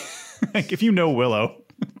 Like if you know Willow,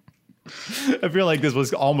 I feel like this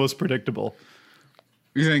was almost predictable.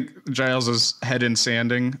 You think Giles is head in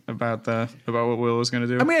sanding about what Will is going to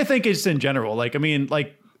do? I mean, I think it's in general. Like, I mean,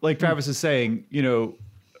 like Travis is saying,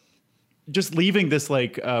 just leaving this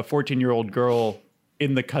like 14-year-old girl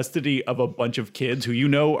in the custody of a bunch of kids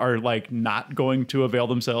who are like not going to avail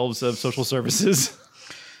themselves of social services.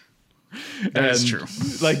 That's true.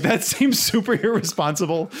 Like that seems super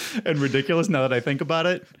irresponsible and ridiculous now that I think about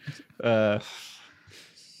it. And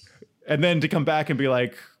then to come back and be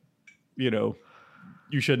like,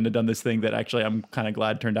 you shouldn't have done this thing that actually I'm kind of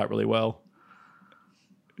glad turned out really well.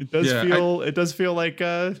 It does feel like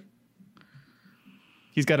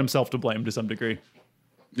he's got himself to blame to some degree.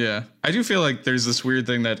 Yeah. I do feel like there's this weird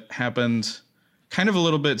thing that happened kind of a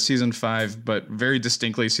little bit season 5, but very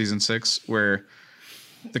distinctly season 6, where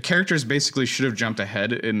the characters basically should have jumped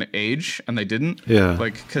ahead in age and they didn't. Yeah.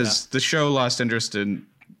 Like, because the show lost interest in,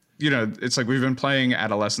 it's like we've been playing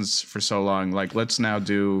adolescence for so long. Like, let's now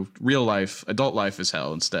do real life, adult life as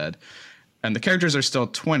hell instead. And the characters are still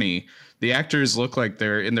 20. The actors look like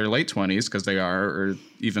they're in their late 20s because they are, or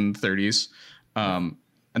even 30s. And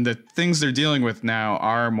the things they're dealing with now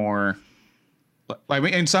are more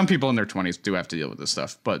like, and some people in their 20s do have to deal with this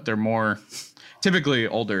stuff, but they're more typically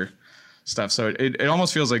older stuff. So it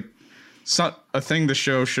almost feels like a thing the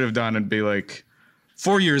show should have done and be like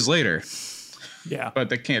 4 years later. Yeah. But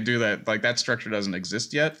they can't do that. Like that structure doesn't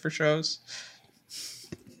exist yet for shows.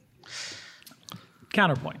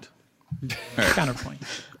 Counterpoint. Counterpoint.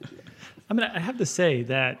 I mean, I have to say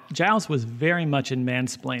that Giles was very much in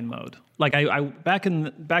mansplain mode. Like I back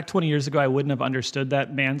 20 years ago, I wouldn't have understood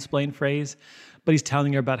that mansplain phrase, but he's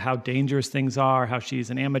telling her about how dangerous things are, how she's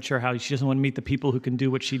an amateur, how she doesn't want to meet the people who can do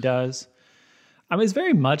what she does. I mean, it's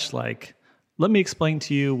very much like, let me explain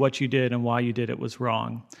to you what you did and why you did it was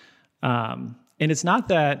wrong. And it's not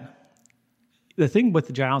that the thing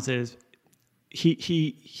with Giles is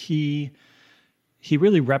he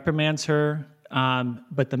really reprimands her,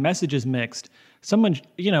 but the message is mixed. Someone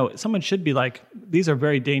should be like, these are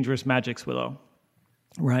very dangerous magics, Willow,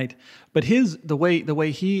 right? But the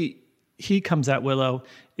way he comes at Willow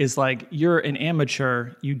is like, you're an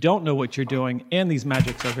amateur, you don't know what you're doing, and these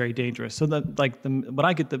magics are very dangerous. So when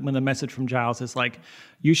I get when the message from Giles is like,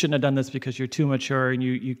 you shouldn't have done this because you're too mature and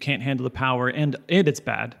you can't handle the power and it's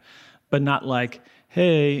bad, but not like,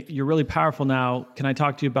 hey, you're really powerful now. Can I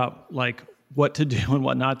talk to you about like what to do and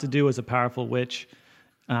what not to do as a powerful witch?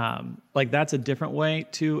 Like that's a different way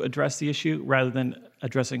to address the issue rather than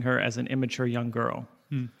addressing her as an immature young girl.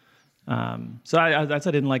 So I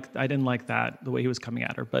didn't like that, the way he was coming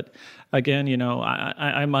at her. But again,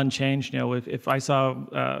 I'm unchanged. If I saw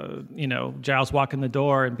Giles walk in the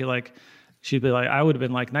door and she'd be like, I would have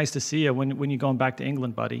been like, nice to see you. When you going back to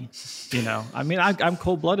England, buddy? I mean, I'm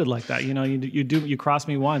cold blooded like that. You cross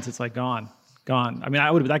me once, it's like gone. I mean,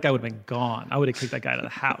 that guy would have been gone. I would have kicked that guy out of the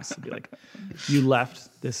house and be like, you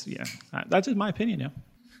left this. Yeah, that's just my opinion. Yeah.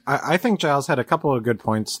 I think Giles had a couple of good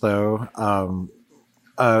points though.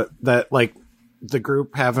 That like the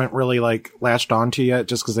group haven't really like latched onto yet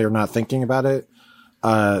just because they're not thinking about it.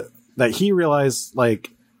 That he realized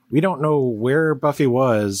like we don't know where Buffy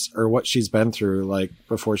was or what she's been through like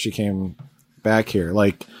before she came back here.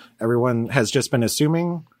 Like everyone has just been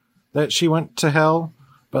assuming that she went to hell,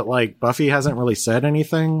 but like Buffy hasn't really said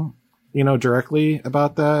anything, directly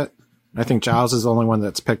about that. I think Giles is the only one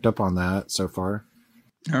that's picked up on that so far.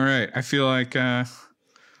 All right. I feel like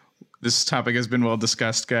this topic has been well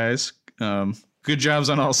discussed, guys. Good jobs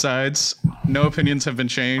on all sides. No opinions have been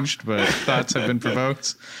changed, but thoughts have been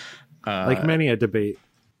provoked. Like many a debate.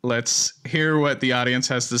 let's hear what the audience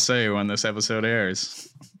has to say when this episode airs.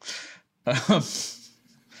 All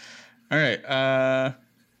right,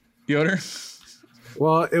 Yoder.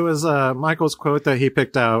 Well, it was Michael's quote that he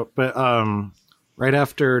picked out, but right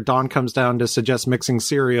after Dawn comes down to suggest mixing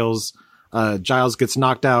cereals, Giles gets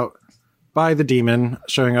knocked out by the demon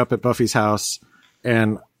showing up at Buffy's house,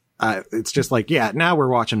 and it's just like, yeah, now we're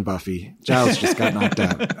watching Buffy. Giles just got knocked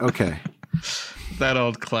out. Okay. That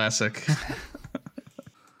old classic.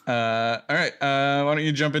 All right, why don't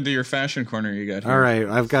you jump into your fashion corner you got here? All right,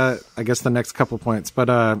 I've got, I guess, the next couple points,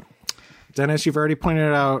 but Dennis, you've already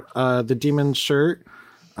pointed out the demon shirt,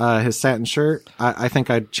 his satin shirt. I think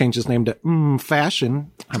I'd change his name to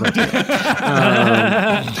Fashion. How about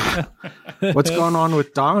that? What's going on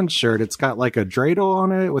with Dawn's shirt? It's got like a dreidel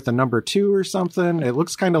on it with a number 2 or something. It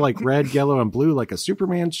looks kind of like red, yellow, and blue, like a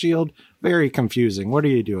Superman shield. Very confusing. What are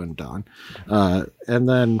you doing, Dawn? And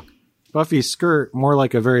then Buffy's skirt, more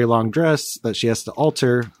like a very long dress that she has to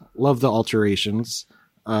alter. Love the alterations.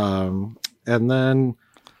 And then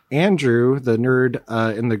Andrew, the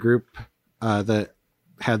nerd in the group that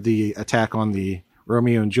had the attack on the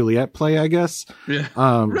Romeo and Juliet play, I guess. Yeah.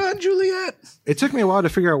 Run, Juliet! It took me a while to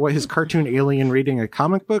figure out what his cartoon alien reading a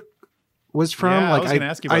comic book was from. Yeah, like, I was going to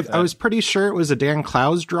ask you about that. I was pretty sure it was a Dan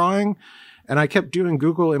Clowes drawing. And I kept doing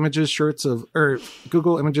Google Images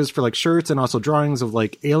Google Images for like shirts and also drawings of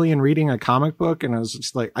like alien reading a comic book. And I was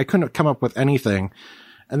just like, I couldn't come up with anything.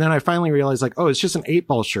 And then I finally realized like, oh, it's just an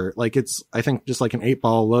 8-ball shirt. Like it's, I think just like an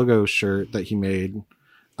 8-ball logo shirt that he made.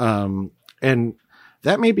 And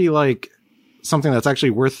that may be like something that's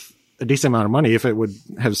actually worth a decent amount of money if it would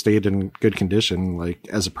have stayed in good condition, like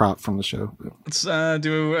as a prop from the show. Let's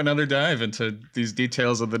do another dive into these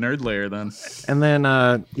details of the nerd layer then. And then,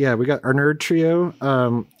 we got our nerd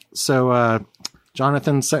trio. So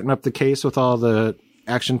Jonathan's setting up the case with all the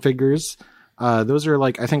action figures. Those are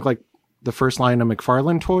like, I think like the first line of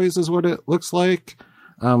McFarlane toys is what it looks like.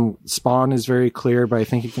 Spawn is very clear, but I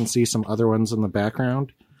think you can see some other ones in the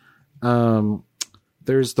background.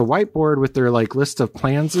 There's the whiteboard with their like list of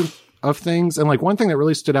plans of things. And like one thing that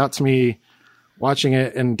really stood out to me watching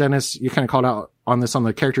it, and Dennis, you kind of called out on this on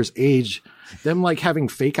the character's age, them like having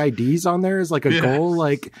fake IDs on there is like a goal.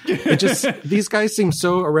 Like it just, these guys seem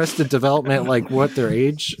so Arrested Development, like what their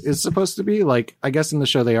age is supposed to be. Like, I guess in the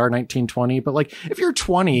show they are 19, 20, but like if you're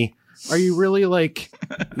 20, are you really like,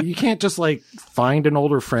 you can't just like find an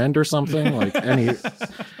older friend or something like any,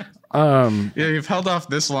 you've held off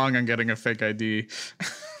this long on getting a fake ID.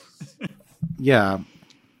 Yeah.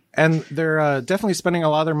 And they're definitely spending a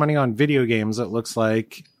lot of their money on video games, it looks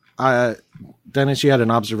like. Dennis, you had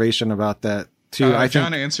an observation about that, too. I think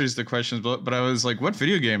John answers the questions, but I was like, what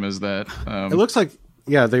video game is that? It looks like,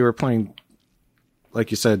 they were playing,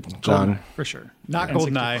 like you said, John. For sure. Not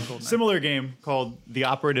GoldenEye. Similar game called The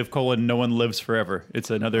Operative: No One Lives Forever. It's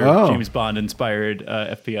another James Bond-inspired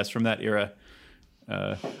FPS from that era.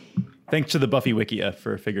 Thanks to the Buffy Wikia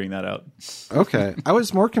for figuring that out. Okay. I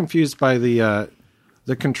was more confused by the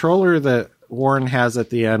controller that Warren has at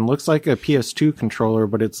the end. Looks like a PS2 controller,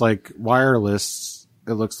 but it's like wireless,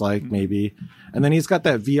 it looks like, maybe. And then he's got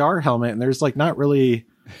that VR helmet, and there's like not really,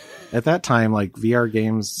 at that time, like VR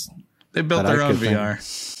games. They built their own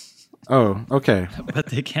VR. Oh, okay. But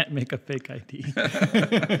they can't make a fake ID.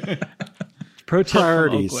 Pro tip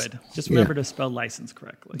from Oakwood. Just remember to spell license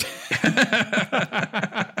correctly.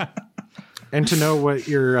 And to know what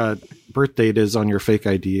your birth date is on your fake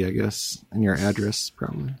ID, I guess, and your address,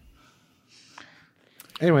 probably.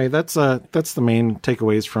 Anyway, that's the main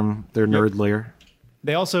takeaways from their nerd layer.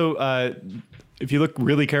 They also, if you look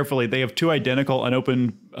really carefully, they have 2 identical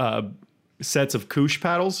unopened sets of koosh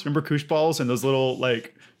paddles. Remember koosh balls and those little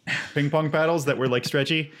like ping pong paddles that were like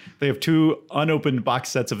stretchy? They have 2 unopened box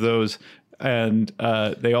sets of those. And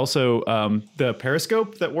they also, the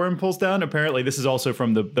periscope that Warren pulls down, apparently this is also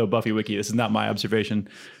from the Buffy Wiki. This is not my observation.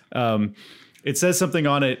 It says something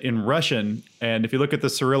on it in Russian. And if you look at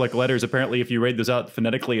the Cyrillic letters, apparently if you read those out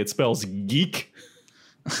phonetically, it spells geek.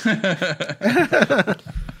 But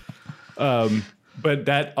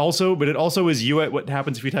it also is what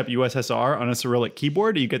happens if you type USSR on a Cyrillic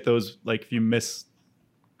keyboard. You get those, like, if you miss.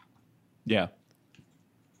 Yeah.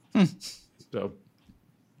 So,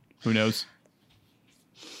 who knows?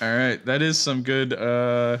 All right. That is some good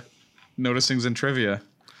noticings and trivia.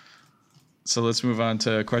 So let's move on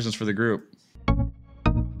to questions for the group.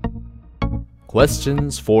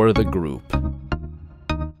 Questions for the group.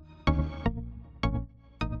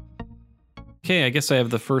 Okay, I guess I have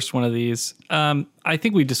the first one of these. I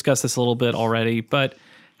think we discussed this a little bit already, but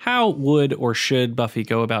how would or should Buffy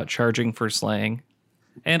go about charging for slaying?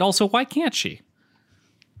 And also, why can't she?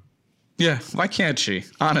 Yeah, why can't she?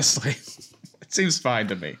 Honestly, it seems fine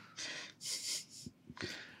to me.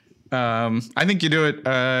 I think you do it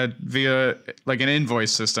via like an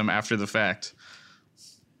invoice system after the fact.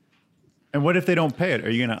 And what if they don't pay it? Are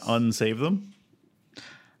you going to unsave them?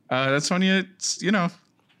 That's when you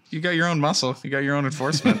got your own muscle. You got your own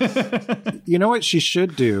enforcement. You know what she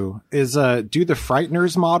should do is do the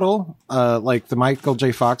Frighteners model, like the Michael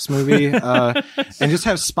J. Fox movie, and just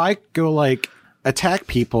have Spike go like attack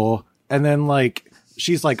people, and then like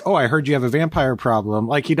she's like, "Oh, I heard you have a vampire problem."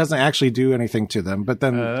 Like he doesn't actually do anything to them, but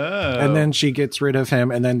then and then she gets rid of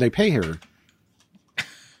him, and then they pay her.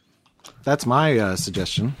 That's my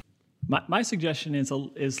suggestion. My suggestion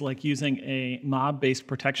is like using a mob-based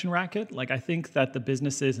protection racket. Like I think that the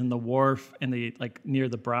businesses in the wharf and the like near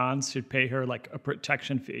the Bronze should pay her like a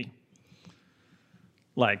protection fee.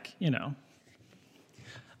 Like, you know,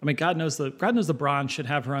 I mean, God knows the Bronze should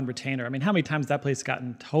have her on retainer. I mean, how many times that place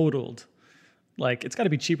gotten totaled? Like, it's got to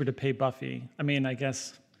be cheaper to pay Buffy. I mean, I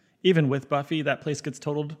guess even with Buffy, that place gets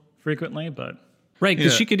totaled frequently, but. Right,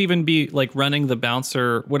 because she could even be like running the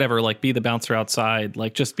bouncer, whatever, like be the bouncer outside,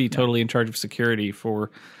 like just be totally in charge of security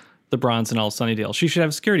for the Bronze and all Sunnydale. She should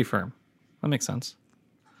have a security firm. That makes sense.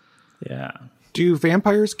 Yeah. Do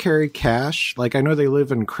vampires carry cash? Like I know they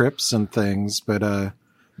live in crypts and things, but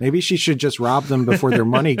maybe she should just rob them before their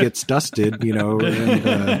money gets dusted, you know.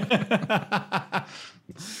 And,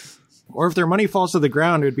 or if their money falls to the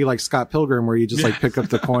ground, it would be like Scott Pilgrim, where you just like pick up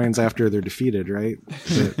the coins after they're defeated, right?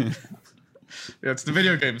 But, yeah, it's the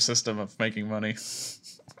video game system of making money.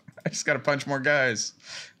 I just got to punch more guys.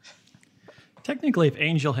 Technically, if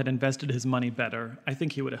Angel had invested his money better, I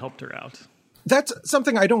think he would have helped her out. That's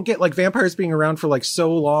something I don't get, like vampires being around for like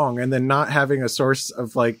so long and then not having a source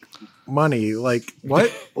of like money. Like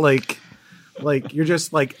what? like you're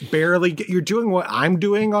just like barely you're doing what I'm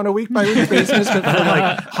doing on a week by week basis for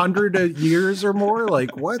like 100 years or more.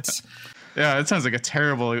 Like what? Yeah, it sounds like a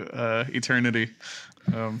terrible eternity.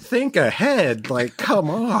 Think ahead, like come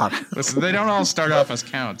on. Listen, they don't all start off as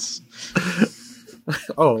counts.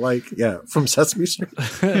 Oh, like yeah, from Sesame Street.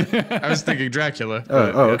 I was thinking Dracula.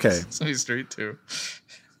 Okay. Sesame Street too.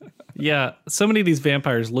 Yeah, so many of these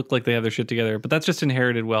vampires look like they have their shit together, but that's just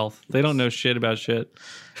inherited wealth. They don't know shit about shit.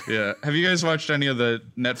 Yeah. Have you guys watched any of the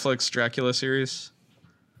Netflix Dracula series?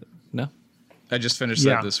 No. I just finished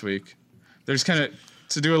that this week. There's kind of,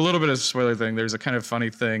 to do a little bit of a spoiler thing, there's a kind of funny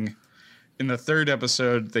thing. In the third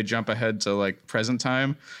episode, they jump ahead to like present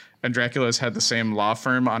time, and Dracula's had the same law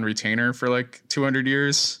firm on retainer for like 200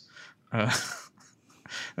 years.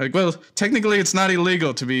 Like, well, technically it's not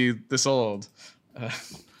illegal to be this old.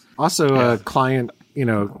 Also, client, you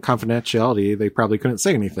know, confidentiality, they probably couldn't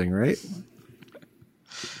say anything, right?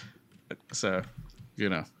 So, you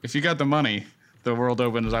know, if you got the money, the world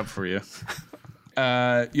opens up for you.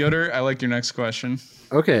 Yoder, I like your next question.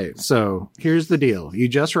 Okay, so here's the deal. You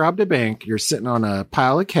just robbed a bank. You're sitting on a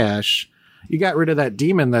pile of cash. You got rid of that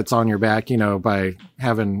demon that's on your back, you know, by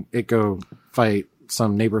having it go fight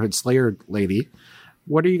some neighborhood slayer lady.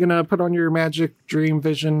 What are you going to put on your magic dream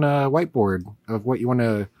vision whiteboard of what you want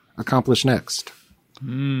to accomplish next?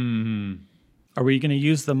 Are we going to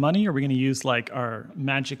use the money, or are we going to use like our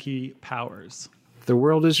magic-y powers? The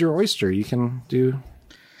world is your oyster. You can do.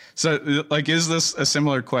 So, like, is this a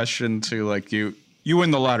similar question to like you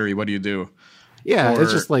win the lottery? What do you do? Yeah,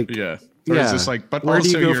 it's just like Or is this like? But where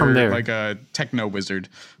also do you go from there? Like a techno wizard.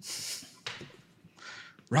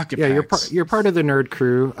 Rocket packs. You're part of the nerd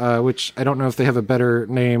crew, which I don't know if they have a better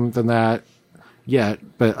name than that yet,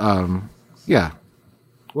 but yeah.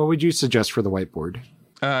 What would you suggest for the whiteboard?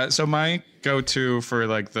 So my go-to for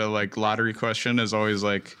like the like lottery question is always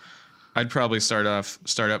like, I'd probably start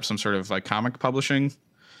up some sort of like comic publishing,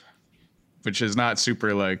 which is not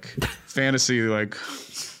super like fantasy like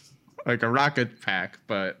a rocket pack,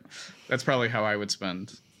 but that's probably how I would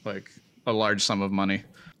spend like a large sum of money.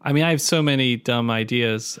 I mean, I have so many dumb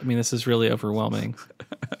ideas. I mean, this is really overwhelming.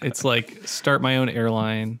 It's like start my own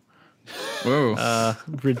airline. Whoa.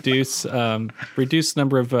 Reduce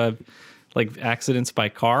number of like accidents by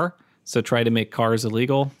car. So try to make cars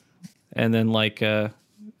illegal, and then like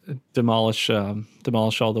demolish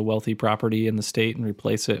all the wealthy property in the state and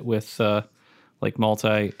replace it with like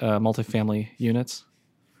multifamily units.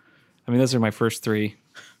 I mean, those are my first three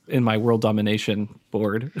in my world domination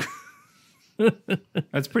board.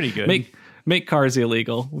 That's pretty good. Make cars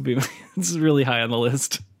illegal would be. This is really high on the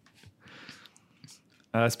list.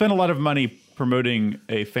 Spend a lot of money promoting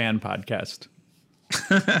a fan podcast.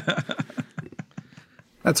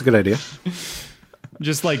 That's a good idea.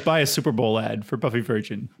 Just like buy a Super Bowl ad for Buffy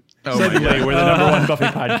Virgin. Oh my God. We're the #1 Buffy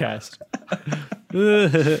podcast.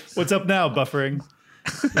 What's up now, buffering?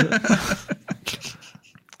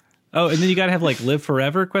 Oh, and then you got to have like live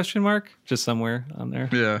forever ? Just somewhere on there.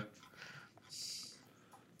 Yeah.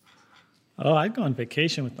 Oh, I'd go on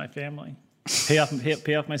vacation with my family. Pay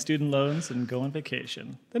off my student loans and go on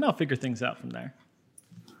vacation. Then I'll figure things out from there.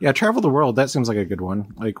 Yeah, travel the world. That seems like a good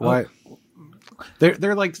one. Like, why?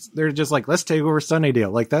 They're just like, let's take over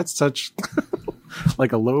Sunnydale. Like, that's such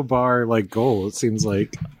like a low bar like goal. It seems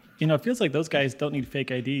like. You know, it feels like those guys don't need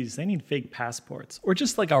fake IDs. They need fake passports, or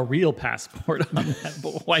just like a real passport on that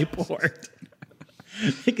whiteboard.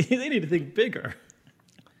 They need to think bigger.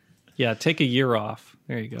 Yeah, take a year off.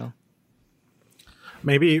 There you go.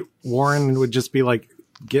 Maybe Warren would just be like,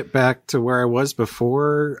 get back to where I was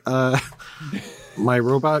before my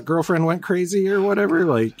robot girlfriend went crazy or whatever.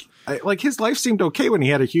 Like his life seemed okay when he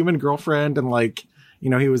had a human girlfriend and like,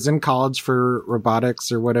 you know, he was in college for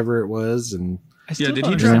robotics or whatever it was. And yeah, did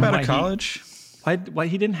he drop out of college? Why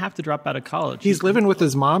he didn't have to drop out of college? He's living with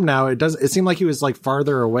his mom now. It seemed like he was like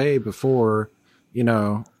farther away before, you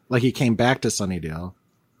know, like he came back to Sunnydale.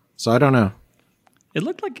 So I don't know. It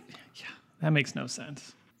looked like, yeah, that makes no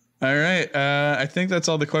sense. All right. I think that's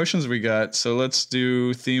all the questions we got. So let's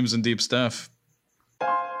do themes and deep stuff.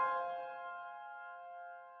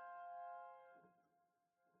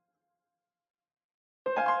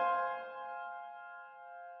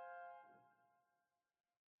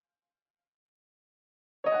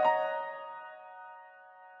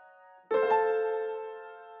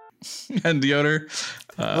 And the other,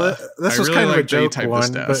 this was kind of a joke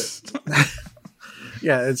one, but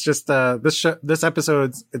yeah, it's just this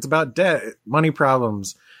episode. It's about debt, money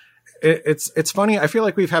problems. It's funny. I feel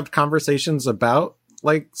like we've had conversations about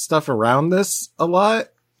like stuff around this a lot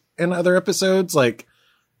in other episodes, like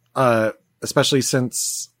especially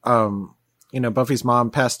since you know, Buffy's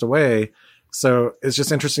mom passed away. So it's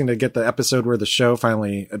just interesting to get the episode where the show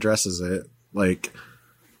finally addresses it. Like,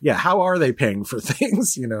 yeah, how are they paying for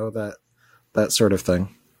things? You know, that sort of thing.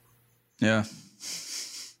 Yeah.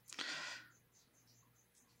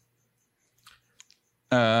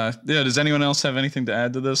 Yeah. Does anyone else have anything to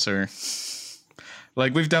add to this, or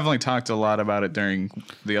like we've definitely talked a lot about it during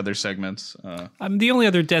the other segments? The only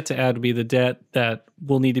other debt to add would be the debt that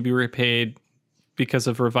will need to be repaid because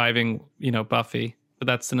of reviving, you know, Buffy. But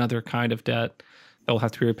that's another kind of debt that will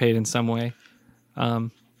have to be repaid in some way.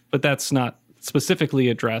 But that's not specifically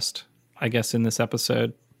addressed, I guess, in this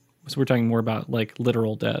episode. So we're talking more about like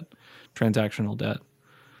literal debt, transactional debt.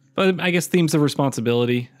 But I guess themes of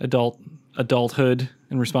responsibility, adulthood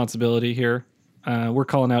and responsibility here. We're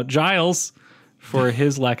calling out Giles for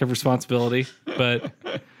his lack of responsibility, but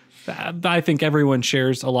I think everyone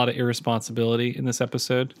shares a lot of irresponsibility in this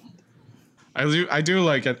episode. I do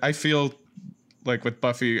like it. I feel like with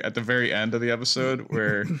Buffy at the very end of the episode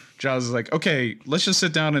where Giles is like, okay, let's just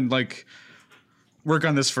sit down and like work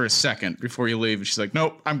on this for a second before you leave. And she's like,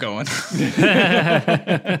 nope, I'm going.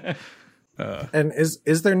 And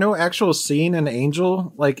is there no actual scene in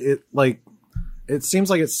Angel? It seems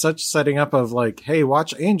like it's such setting up of like, hey,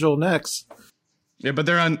 watch Angel next. Yeah, but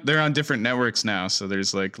they're on different networks now, so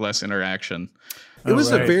there's like less interaction. It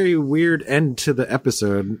was a very weird end to the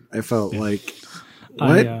episode. I felt like,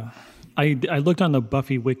 what? I looked on the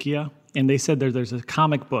Buffy Wikia, and they said there's a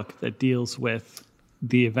comic book that deals with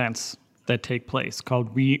the events that take place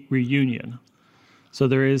called Reunion. So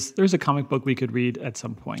there's a comic book we could read at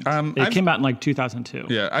some point. It came out in like 2002.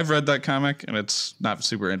 Yeah, I've read that comic, and it's not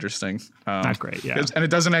super interesting. Not great, yeah. And it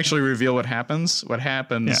doesn't actually reveal what happens. What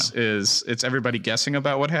happens is it's everybody guessing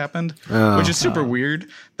about what happened, which is super weird.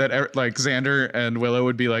 That like Xander and Willow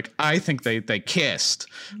would be like, I think they kissed.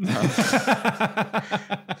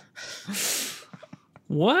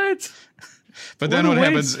 What? But then what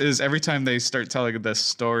happens is every time they start telling this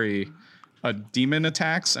story, a demon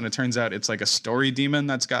attacks, and it turns out it's like a story demon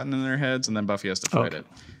that's gotten in their heads, and then Buffy has to fight it.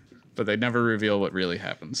 But they never reveal what really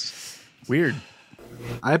happens. Weird.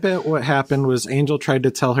 I bet what happened was Angel tried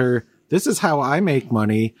to tell her, this is how I make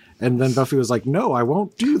money, and then Buffy was like, no, I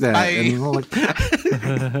won't do that. And we're like,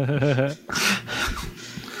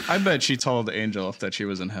 I bet she told Angel that she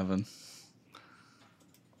was in heaven.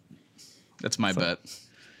 That's my bet.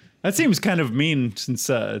 That seems kind of mean, since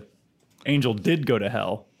Angel did go to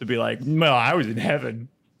hell, to be like, well, I was in heaven.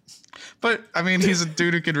 But, I mean, he's a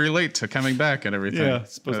dude who could relate to coming back and everything. Yeah, I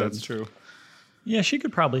suppose that's true. Yeah, she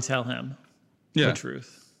could probably tell him the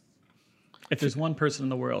truth. If there's one person in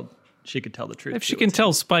the world, she could tell the truth. If she can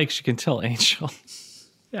tell Spike, she can tell Angel.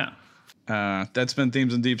 Yeah. That's been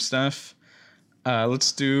Themes and Deep Stuff.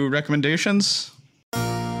 Let's do recommendations.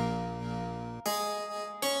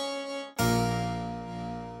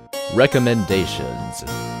 Recommendations.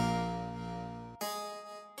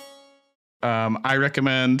 I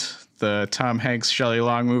recommend the Tom Hanks Shelley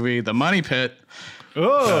Long movie, The Money Pit.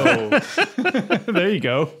 Oh, there you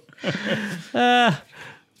go.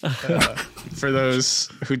 For those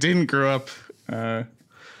who didn't grow up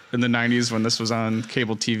in the 90s when this was on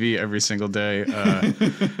cable TV every single day,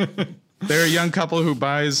 they're a young couple who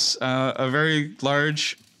buys a very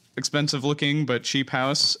large, expensive-looking but cheap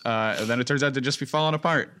house, and then it turns out to just be falling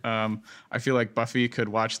apart. I feel like Buffy could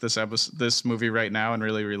watch this movie right now and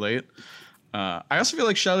really relate. I also feel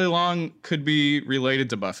like Shelley Long could be related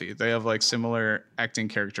to Buffy. They have like similar acting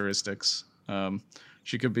characteristics.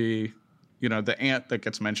 She could be, the aunt that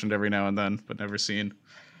gets mentioned every now and then but never seen.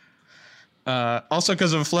 Also,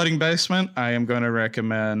 because of a flooding basement, I am going to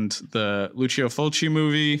recommend the Lucio Fulci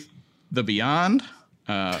movie, The Beyond.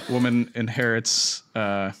 Woman inherits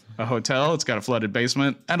a hotel. It's got a flooded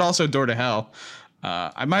basement, and also Door to Hell.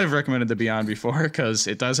 I might have recommended The Beyond before because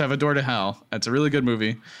it does have a door to hell. It's a really good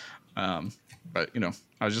movie. But,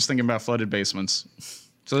 I was just thinking about flooded basements.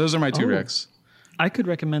 So those are my two recs. I could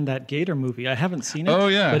recommend that Gator movie. I haven't seen it. Oh,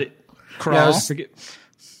 yeah. But Crawl.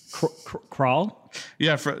 Crawl?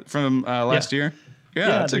 Yeah, from last year.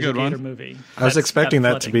 Yeah, it's a good Gator one. Movie. I was expecting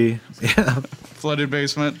that to be flooded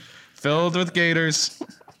basement filled with gators.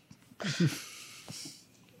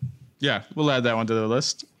 Yeah, we'll add that one to the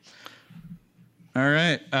list. All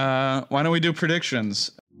right. Why don't we do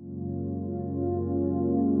predictions?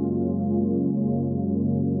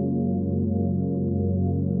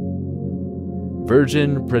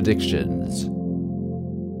 Virgin predictions.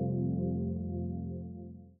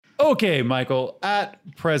 Okay, Michael, at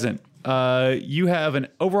present, you have an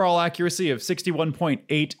overall accuracy of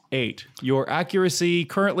 61.88. Your accuracy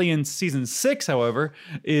currently in season 6, however,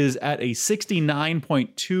 is at a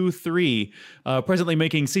 69.23, presently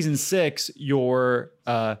making season 6 your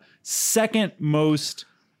second most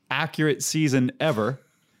accurate season ever.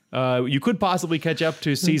 You could possibly catch up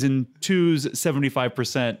to season 2's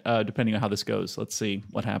 75%, depending on how this goes. Let's see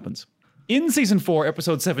what happens. In season 4,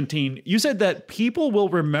 episode 17, you said that people will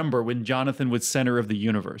remember when Jonathan was center of the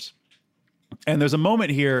universe. And there's a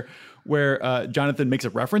moment here where Jonathan makes a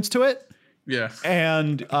reference to it. Yeah.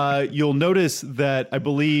 And you'll notice that I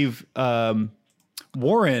believe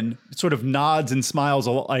Warren sort of nods and smiles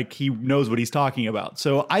like he knows what he's talking about.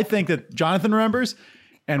 So I think that Jonathan remembers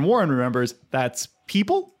and Warren remembers. That's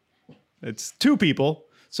people. It's two people.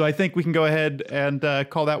 So I think we can go ahead and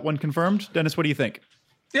call that one confirmed. Dennis, what do you think?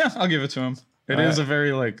 Yeah, I'll give it to him. It is a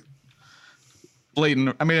very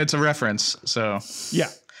blatant. I mean, it's a reference. So yeah.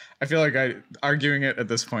 I feel like arguing it at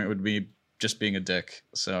this point would be just being a dick.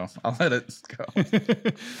 So I'll let it go.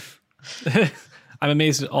 I'm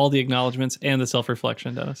amazed at all the acknowledgments and the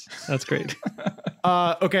self-reflection, Dennis. That's great.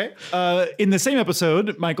 Okay. In the same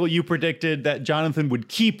episode, Michael, you predicted that Jonathan would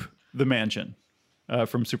keep the mansion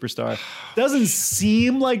from Superstar. Doesn't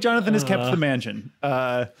seem like Jonathan has kept the mansion.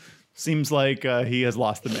 Seems like he has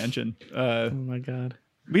lost the mansion. Oh, my God.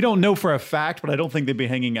 We don't know for a fact, but I don't think they'd be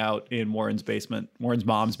hanging out in Warren's basement, Warren's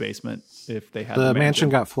mom's basement, if they had the mansion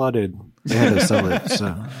got flooded. They had to sell it.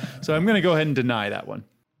 So I'm going to go ahead and deny that one.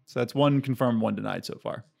 So that's one confirmed, one denied so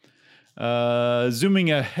far.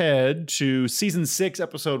 Zooming ahead to season 6,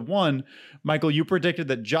 episode 1, Michael, you predicted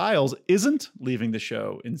that Giles isn't leaving the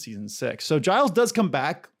show in season 6. So Giles does come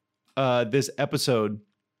back this episode,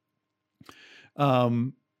 but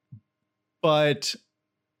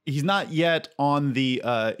he's not yet on the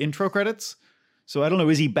intro credits. So I don't know.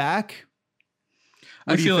 Is he back?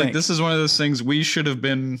 I feel like this is one of those things we should have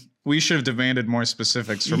demanded more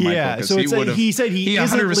specifics from Michael. Yeah, so he said he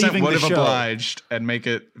isn't 100% leaving would the have show. Obliged and made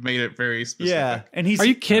it very specific. Yeah, and are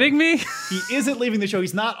you kidding me? He isn't leaving the show.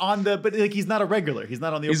 He's not on but he's not a regular. He's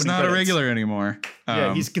not on the opening credits. He's not a regular anymore.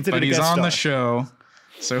 Yeah, he's considered but a he's guest on star. the show.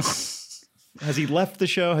 So has he left the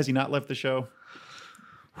show? Has he not left the show?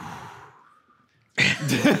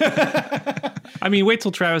 I mean, wait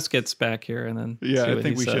till Travis gets back here and then see what I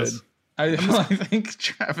think we says. should. I think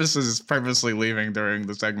Travis is purposely leaving during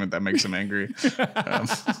the segment that makes him angry.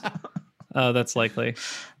 Oh, that's likely.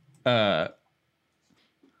 Fine.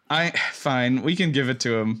 We can give it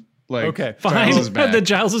to him. Okay, fine. Giles is back. The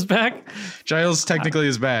Giles is back. Giles technically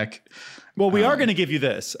is back. Well, we are going to give you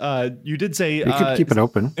this. You did say you could keep it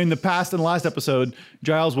open. In the past, in the last episode,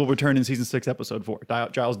 Giles will return in season 6, episode 4.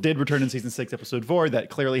 Giles did return in season 6, episode 4.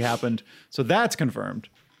 That clearly happened. So that's confirmed.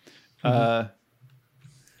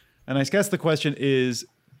 And I guess the question is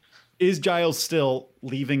Giles still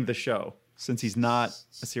leaving the show since he's not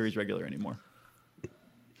a series regular anymore?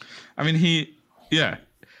 I mean,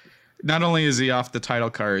 not only is he off the title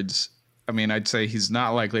cards, I mean, I'd say he's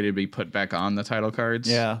not likely to be put back on the title cards.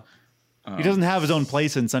 Yeah. He doesn't have his own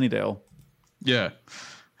place in Sunnydale. Yeah.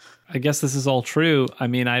 I guess this is all true. I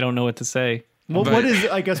mean, I don't know what to say. Well, what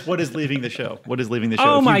is leaving the show? What is leaving the show?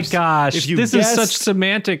 Oh my gosh. This is such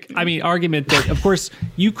semantic, argument that, of course,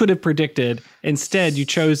 you could have predicted. Instead, you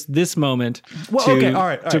chose this moment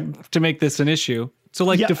to make this an issue.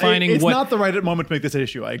 So, defining it's not the right moment to make this an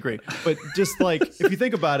issue. I agree. But just if you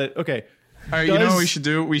think about it, okay. All right, you know what we should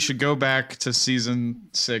do? We should go back to season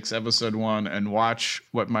 6, episode 1, and watch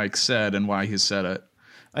what Mike said and why he said it.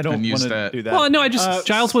 I don't want to do that. Well, no,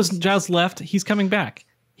 Giles left. He's coming back.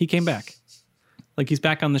 He came back. He's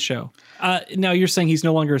back on the show. Now you're saying he's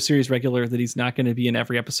no longer a series regular, that he's not going to be in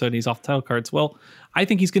every episode and he's off the title cards. Well, I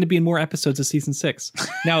think he's going to be in more episodes of season 6.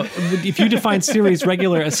 Now, if you define series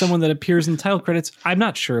regular as someone that appears in the title credits, I'm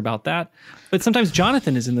not sure about that. But sometimes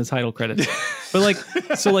Jonathan is in the title credits. But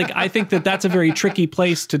I think that's a very tricky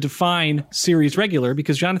place to define series regular,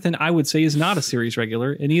 because Jonathan, I would say, is not a series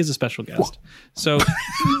regular and he is a special guest. So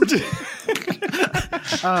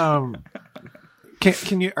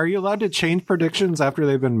Can you? Are you allowed to change predictions after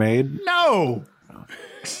they've been made? No.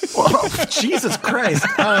 Well, Jesus Christ!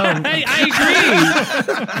 I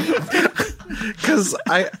agree. Because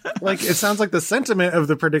it sounds like the sentiment of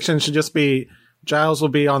the prediction should just be Giles will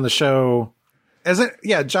be on the show.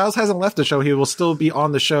 Giles hasn't left the show. He will still be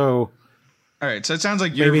on the show. All right, so it sounds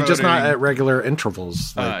like you're maybe just not at regular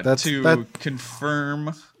intervals.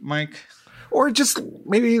 Confirm, Mike, or just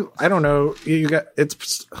maybe I don't know. You got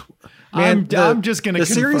it's. Man, I'm just going to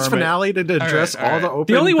confirm the series finale to address all the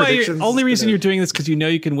open the only reason you're doing this because you know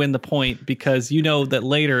you can win the point, because you know that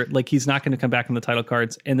later, he's not going to come back on the title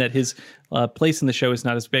cards, and that his place in the show is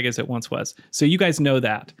not as big as it once was. So you guys know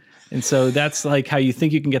that. And so that's how you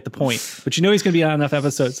think you can get the point. But you know he's going to be on enough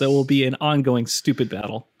episodes that it will be an ongoing stupid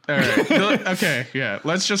battle. All right. Okay. Yeah.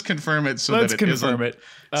 Let's just confirm it so that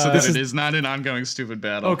it is not an ongoing stupid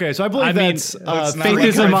battle. Okay. So I believe Faith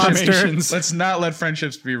is a monster. Let's not let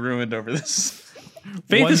friendships be ruined over this.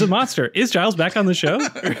 Faith is a monster. Is Giles back on the show?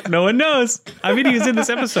 No one knows. I mean, he was in this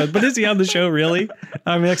episode, but is he on the show really?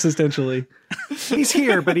 I mean, existentially. He's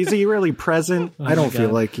here, but is he really present? I don't feel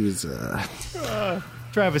like he's...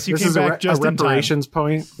 Travis, you came back just in time. Reparations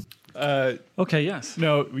point. Okay, yes.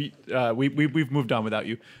 No, we've moved on without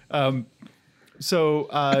you.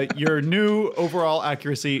 So your new overall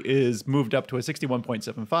accuracy is moved up to a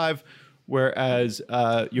 61.75, whereas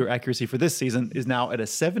your accuracy for this season is now at a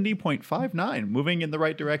 70.59, moving in the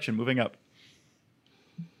right direction, moving up.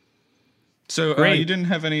 So you didn't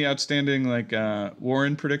have any outstanding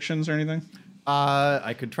Warren predictions or anything?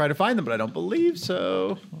 I could try to find them, but I don't believe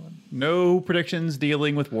so. No predictions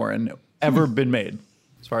dealing with Warren ever been made.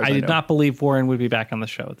 As far as I did not believe Warren would be back on the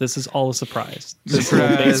show. This is all a surprise. This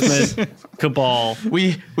little basement cabal.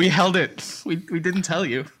 We held it. We didn't tell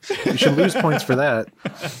you. You should lose points for that.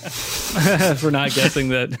 For not guessing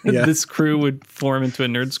that this crew would form into a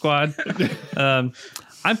nerd squad.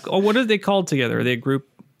 What are they called together? Are they a group?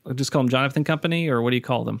 Just call them Jonathan Company, or what do you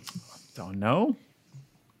call them? Don't know.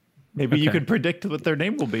 Maybe you could predict what their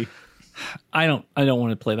name will be. I don't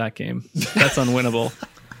want to play that game. That's unwinnable.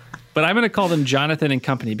 But I'm going to call them Jonathan and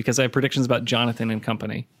Company, because I have predictions about Jonathan and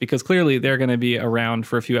Company, because clearly they're going to be around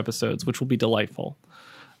for a few episodes, which will be delightful.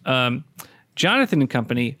 Jonathan and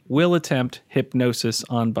Company will attempt hypnosis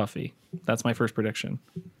on Buffy. That's my first prediction.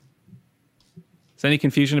 Is there any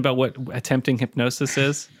confusion about what attempting hypnosis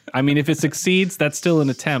is? I mean, if it succeeds, that's still an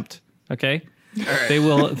attempt. Okay? All right. They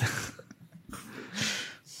will...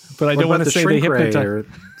 But I don't want to say they hypnotize.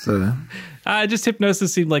 Just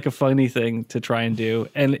hypnosis seemed like a funny thing to try and do.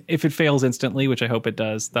 And if it fails instantly, which I hope it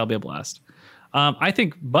does, that'll be a blast. I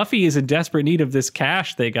think Buffy is in desperate need of this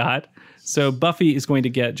cash they got. So Buffy is going to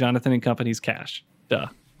get Jonathan and Company's cash. Duh.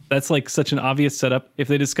 That's such an obvious setup. If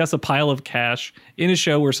they discuss a pile of cash in a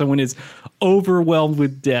show where someone is overwhelmed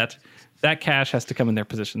with debt, that cash has to come in their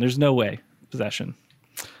position. There's no way. Possession.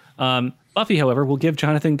 Buffy, however, will give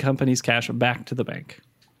Jonathan and Company's cash back to the bank.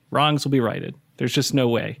 Wrongs will be righted. There's just no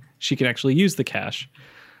way she can actually use the cash.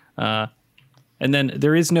 And then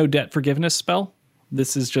there is no debt forgiveness spell.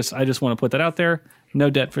 This is I just want to put that out there. No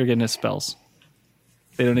debt forgiveness spells.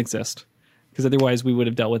 They don't exist, because otherwise we would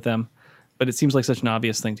have dealt with them. But it seems like such an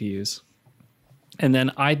obvious thing to use. And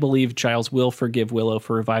then I believe Giles will forgive Willow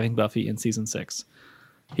for reviving Buffy in season 6.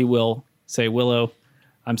 He will say, Willow,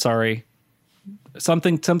 I'm sorry. Some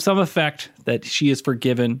effect that she is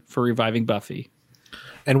forgiven for reviving Buffy.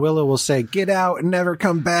 And Willow will say, get out and never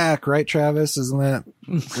come back. Right, Travis? Isn't that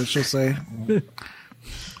what she'll say?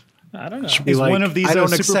 I don't know. She'll be one of these I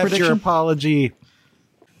don't accept your apology. Do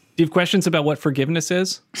you have questions about what forgiveness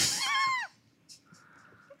is?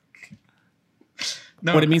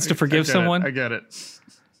 No, what it means to forgive someone? I get it.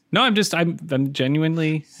 No, I'm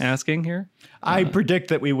genuinely asking here. I predict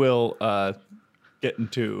that we will get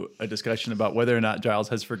into a discussion about whether or not Giles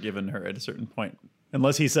has forgiven her at a certain point,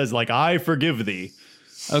 unless he says like, "I forgive thee."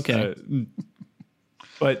 Okay.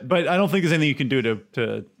 But I don't think there's anything you can do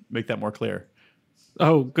to make that more clear.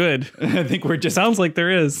 Oh, good. I think we're just sounds like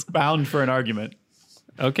there is bound for an argument.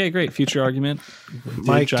 Okay, great. Future argument.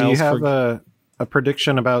 Mike, do you have a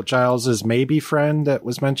prediction about Giles's maybe friend that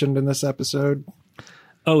was mentioned in this episode?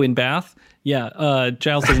 Oh, in Bath? Yeah.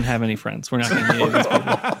 Giles doesn't have any friends. We're not going to be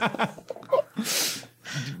these people.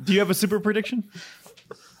 Do you have a super prediction?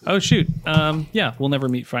 Oh, shoot. Yeah, we'll never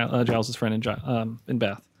meet Giles's friend in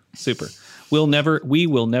Bath. Super. We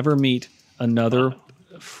will never meet another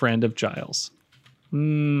friend of Giles.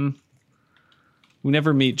 We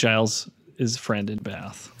never meet Giles' friend in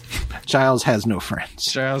Bath. Giles has no friends.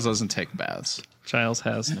 Giles doesn't take baths. Giles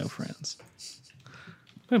has no friends.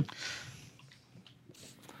 Boom.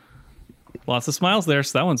 Lots of smiles there,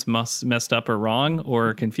 so that one's messed up or wrong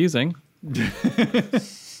or confusing. Don't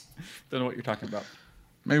know what you're talking about.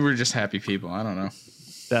 Maybe we're just happy people. I don't know.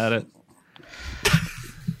 Doubt it.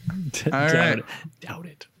 Doubt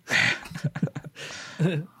it.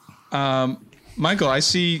 Michael, I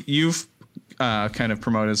see you've kind of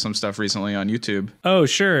promoted some stuff recently on YouTube. Oh,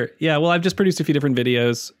 sure. Yeah, well, I've just produced a few different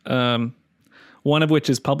videos. One of which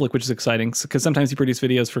is public, which is exciting because sometimes you produce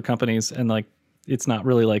videos for companies and like it's not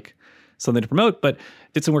really like something to promote, but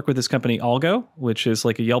did some work with this company Algo, which is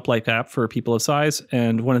like a Yelp-like app for people of size.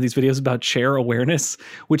 And one of these videos about chair awareness,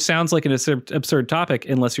 which sounds like an absurd topic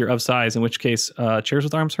unless you're of size, in which case chairs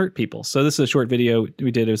with arms hurt people. So this is a short video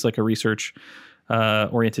we did. It was like a research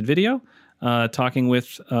oriented video talking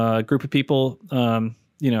with a group of people,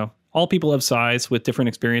 all people of size with different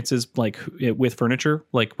experiences, like with furniture,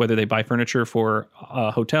 like whether they buy furniture for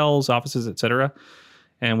hotels, offices, etc.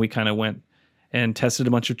 And we kind of went and tested a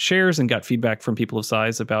bunch of chairs and got feedback from people of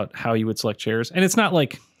size about how you would select chairs. And it's not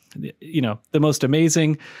like, the most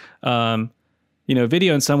amazing,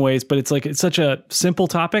 video in some ways, but it's such a simple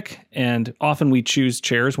topic. And often we choose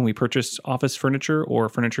chairs when we purchase office furniture or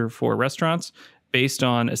furniture for restaurants based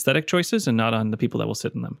on aesthetic choices and not on the people that will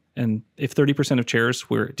sit in them. And if 30% of chairs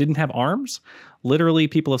didn't have arms, literally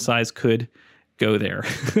people of size could go there.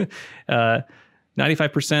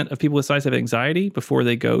 95% of people with size have anxiety before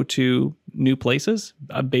they go to new places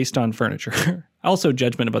based on furniture. Also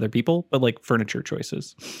judgment of other people, but like furniture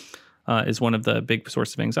choices is one of the big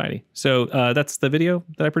sources of anxiety. So that's the video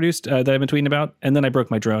that I produced that I've been tweeting about. And then I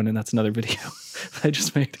broke my drone, and that's another video that I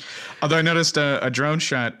just made. Although I noticed a drone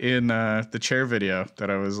shot in the chair video that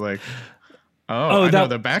I was like, I know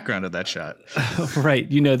the background of that shot. Right.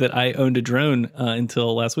 You know that I owned a drone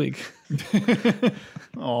until last week.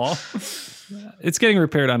 Aw. It's getting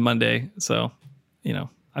repaired on Monday, so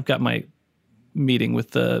I've got my meeting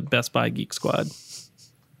with the Best Buy Geek Squad.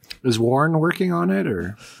 Is Warren working on it,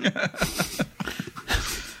 or?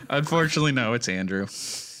 Unfortunately, no. It's Andrew.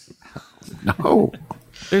 No.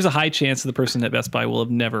 There's a high chance the person at Best Buy will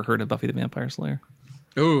have never heard of Buffy the Vampire Slayer.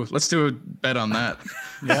 Ooh, let's do a bet on that.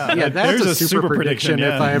 Yeah, that's a super prediction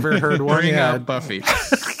if I ever heard one. Bring out Buffy.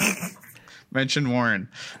 Mention Warren.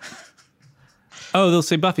 Oh, they'll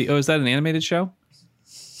say Buffy. Oh, is that an animated show?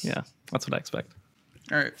 Yeah, that's what I expect.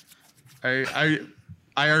 All right. I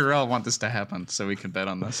IRL want this to happen so we can bet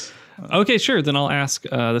on this. Okay, sure. Then I'll ask.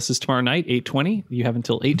 This is tomorrow night, 8:20. You have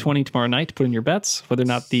until 8:20 tomorrow night to put in your bets whether or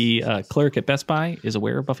not the clerk at Best Buy is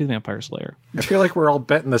aware of Buffy the Vampire Slayer. I feel like we're all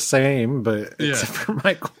betting the same, but except for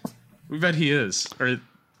Michael. We bet he is. Or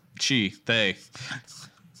she, they.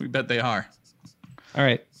 We bet they are. All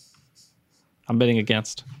right. I'm betting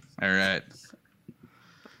against. All right.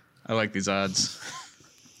 I like these odds.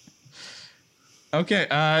 Okay,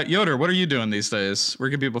 Yoder, what are you doing these days? Where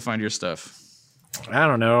can people find your stuff? I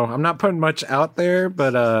don't know. I'm not putting much out there,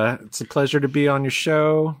 but it's a pleasure to be on your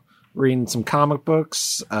show, reading some comic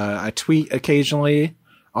books. I tweet occasionally.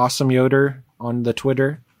 Awesome Yoder on the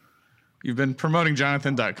Twitter. You've been promoting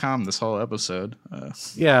Jonathan.com this whole episode.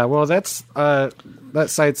 Yeah, well, that's that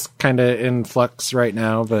site's kind of in flux right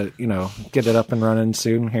now, but, get it up and running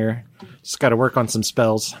soon here. Just got to work on some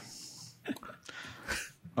spells.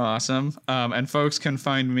 Awesome. And folks can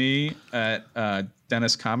find me at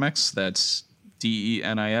Dennis Comics. That's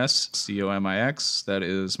DENISCOMIX. That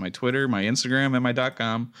is my Twitter, my Instagram, and my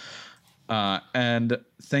 .com. And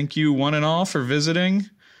thank you one and all for visiting,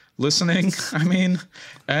 listening,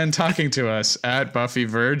 and talking to us at Buffy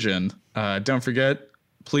Virgin. Don't forget,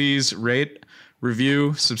 please rate,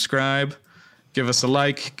 review, subscribe, give us a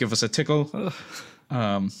like, give us a tickle.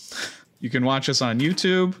 You can watch us on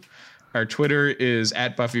YouTube. Our Twitter is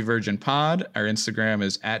at BuffyVirginPod. Our Instagram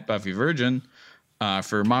is at BuffyVirgin.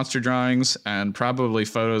 for monster drawings and probably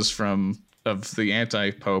photos of the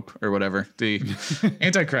anti-pope or whatever, the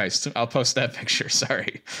Antichrist. I'll post that picture.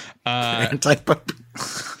 Sorry. Anti-pope.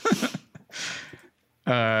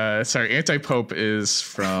 Sorry, Anti-Pope is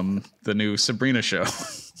from the new Sabrina show.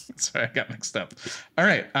 Sorry, I got mixed up. All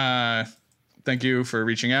right. Thank you for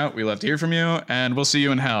reaching out. We love to hear from you, and we'll see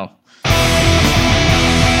you in hell.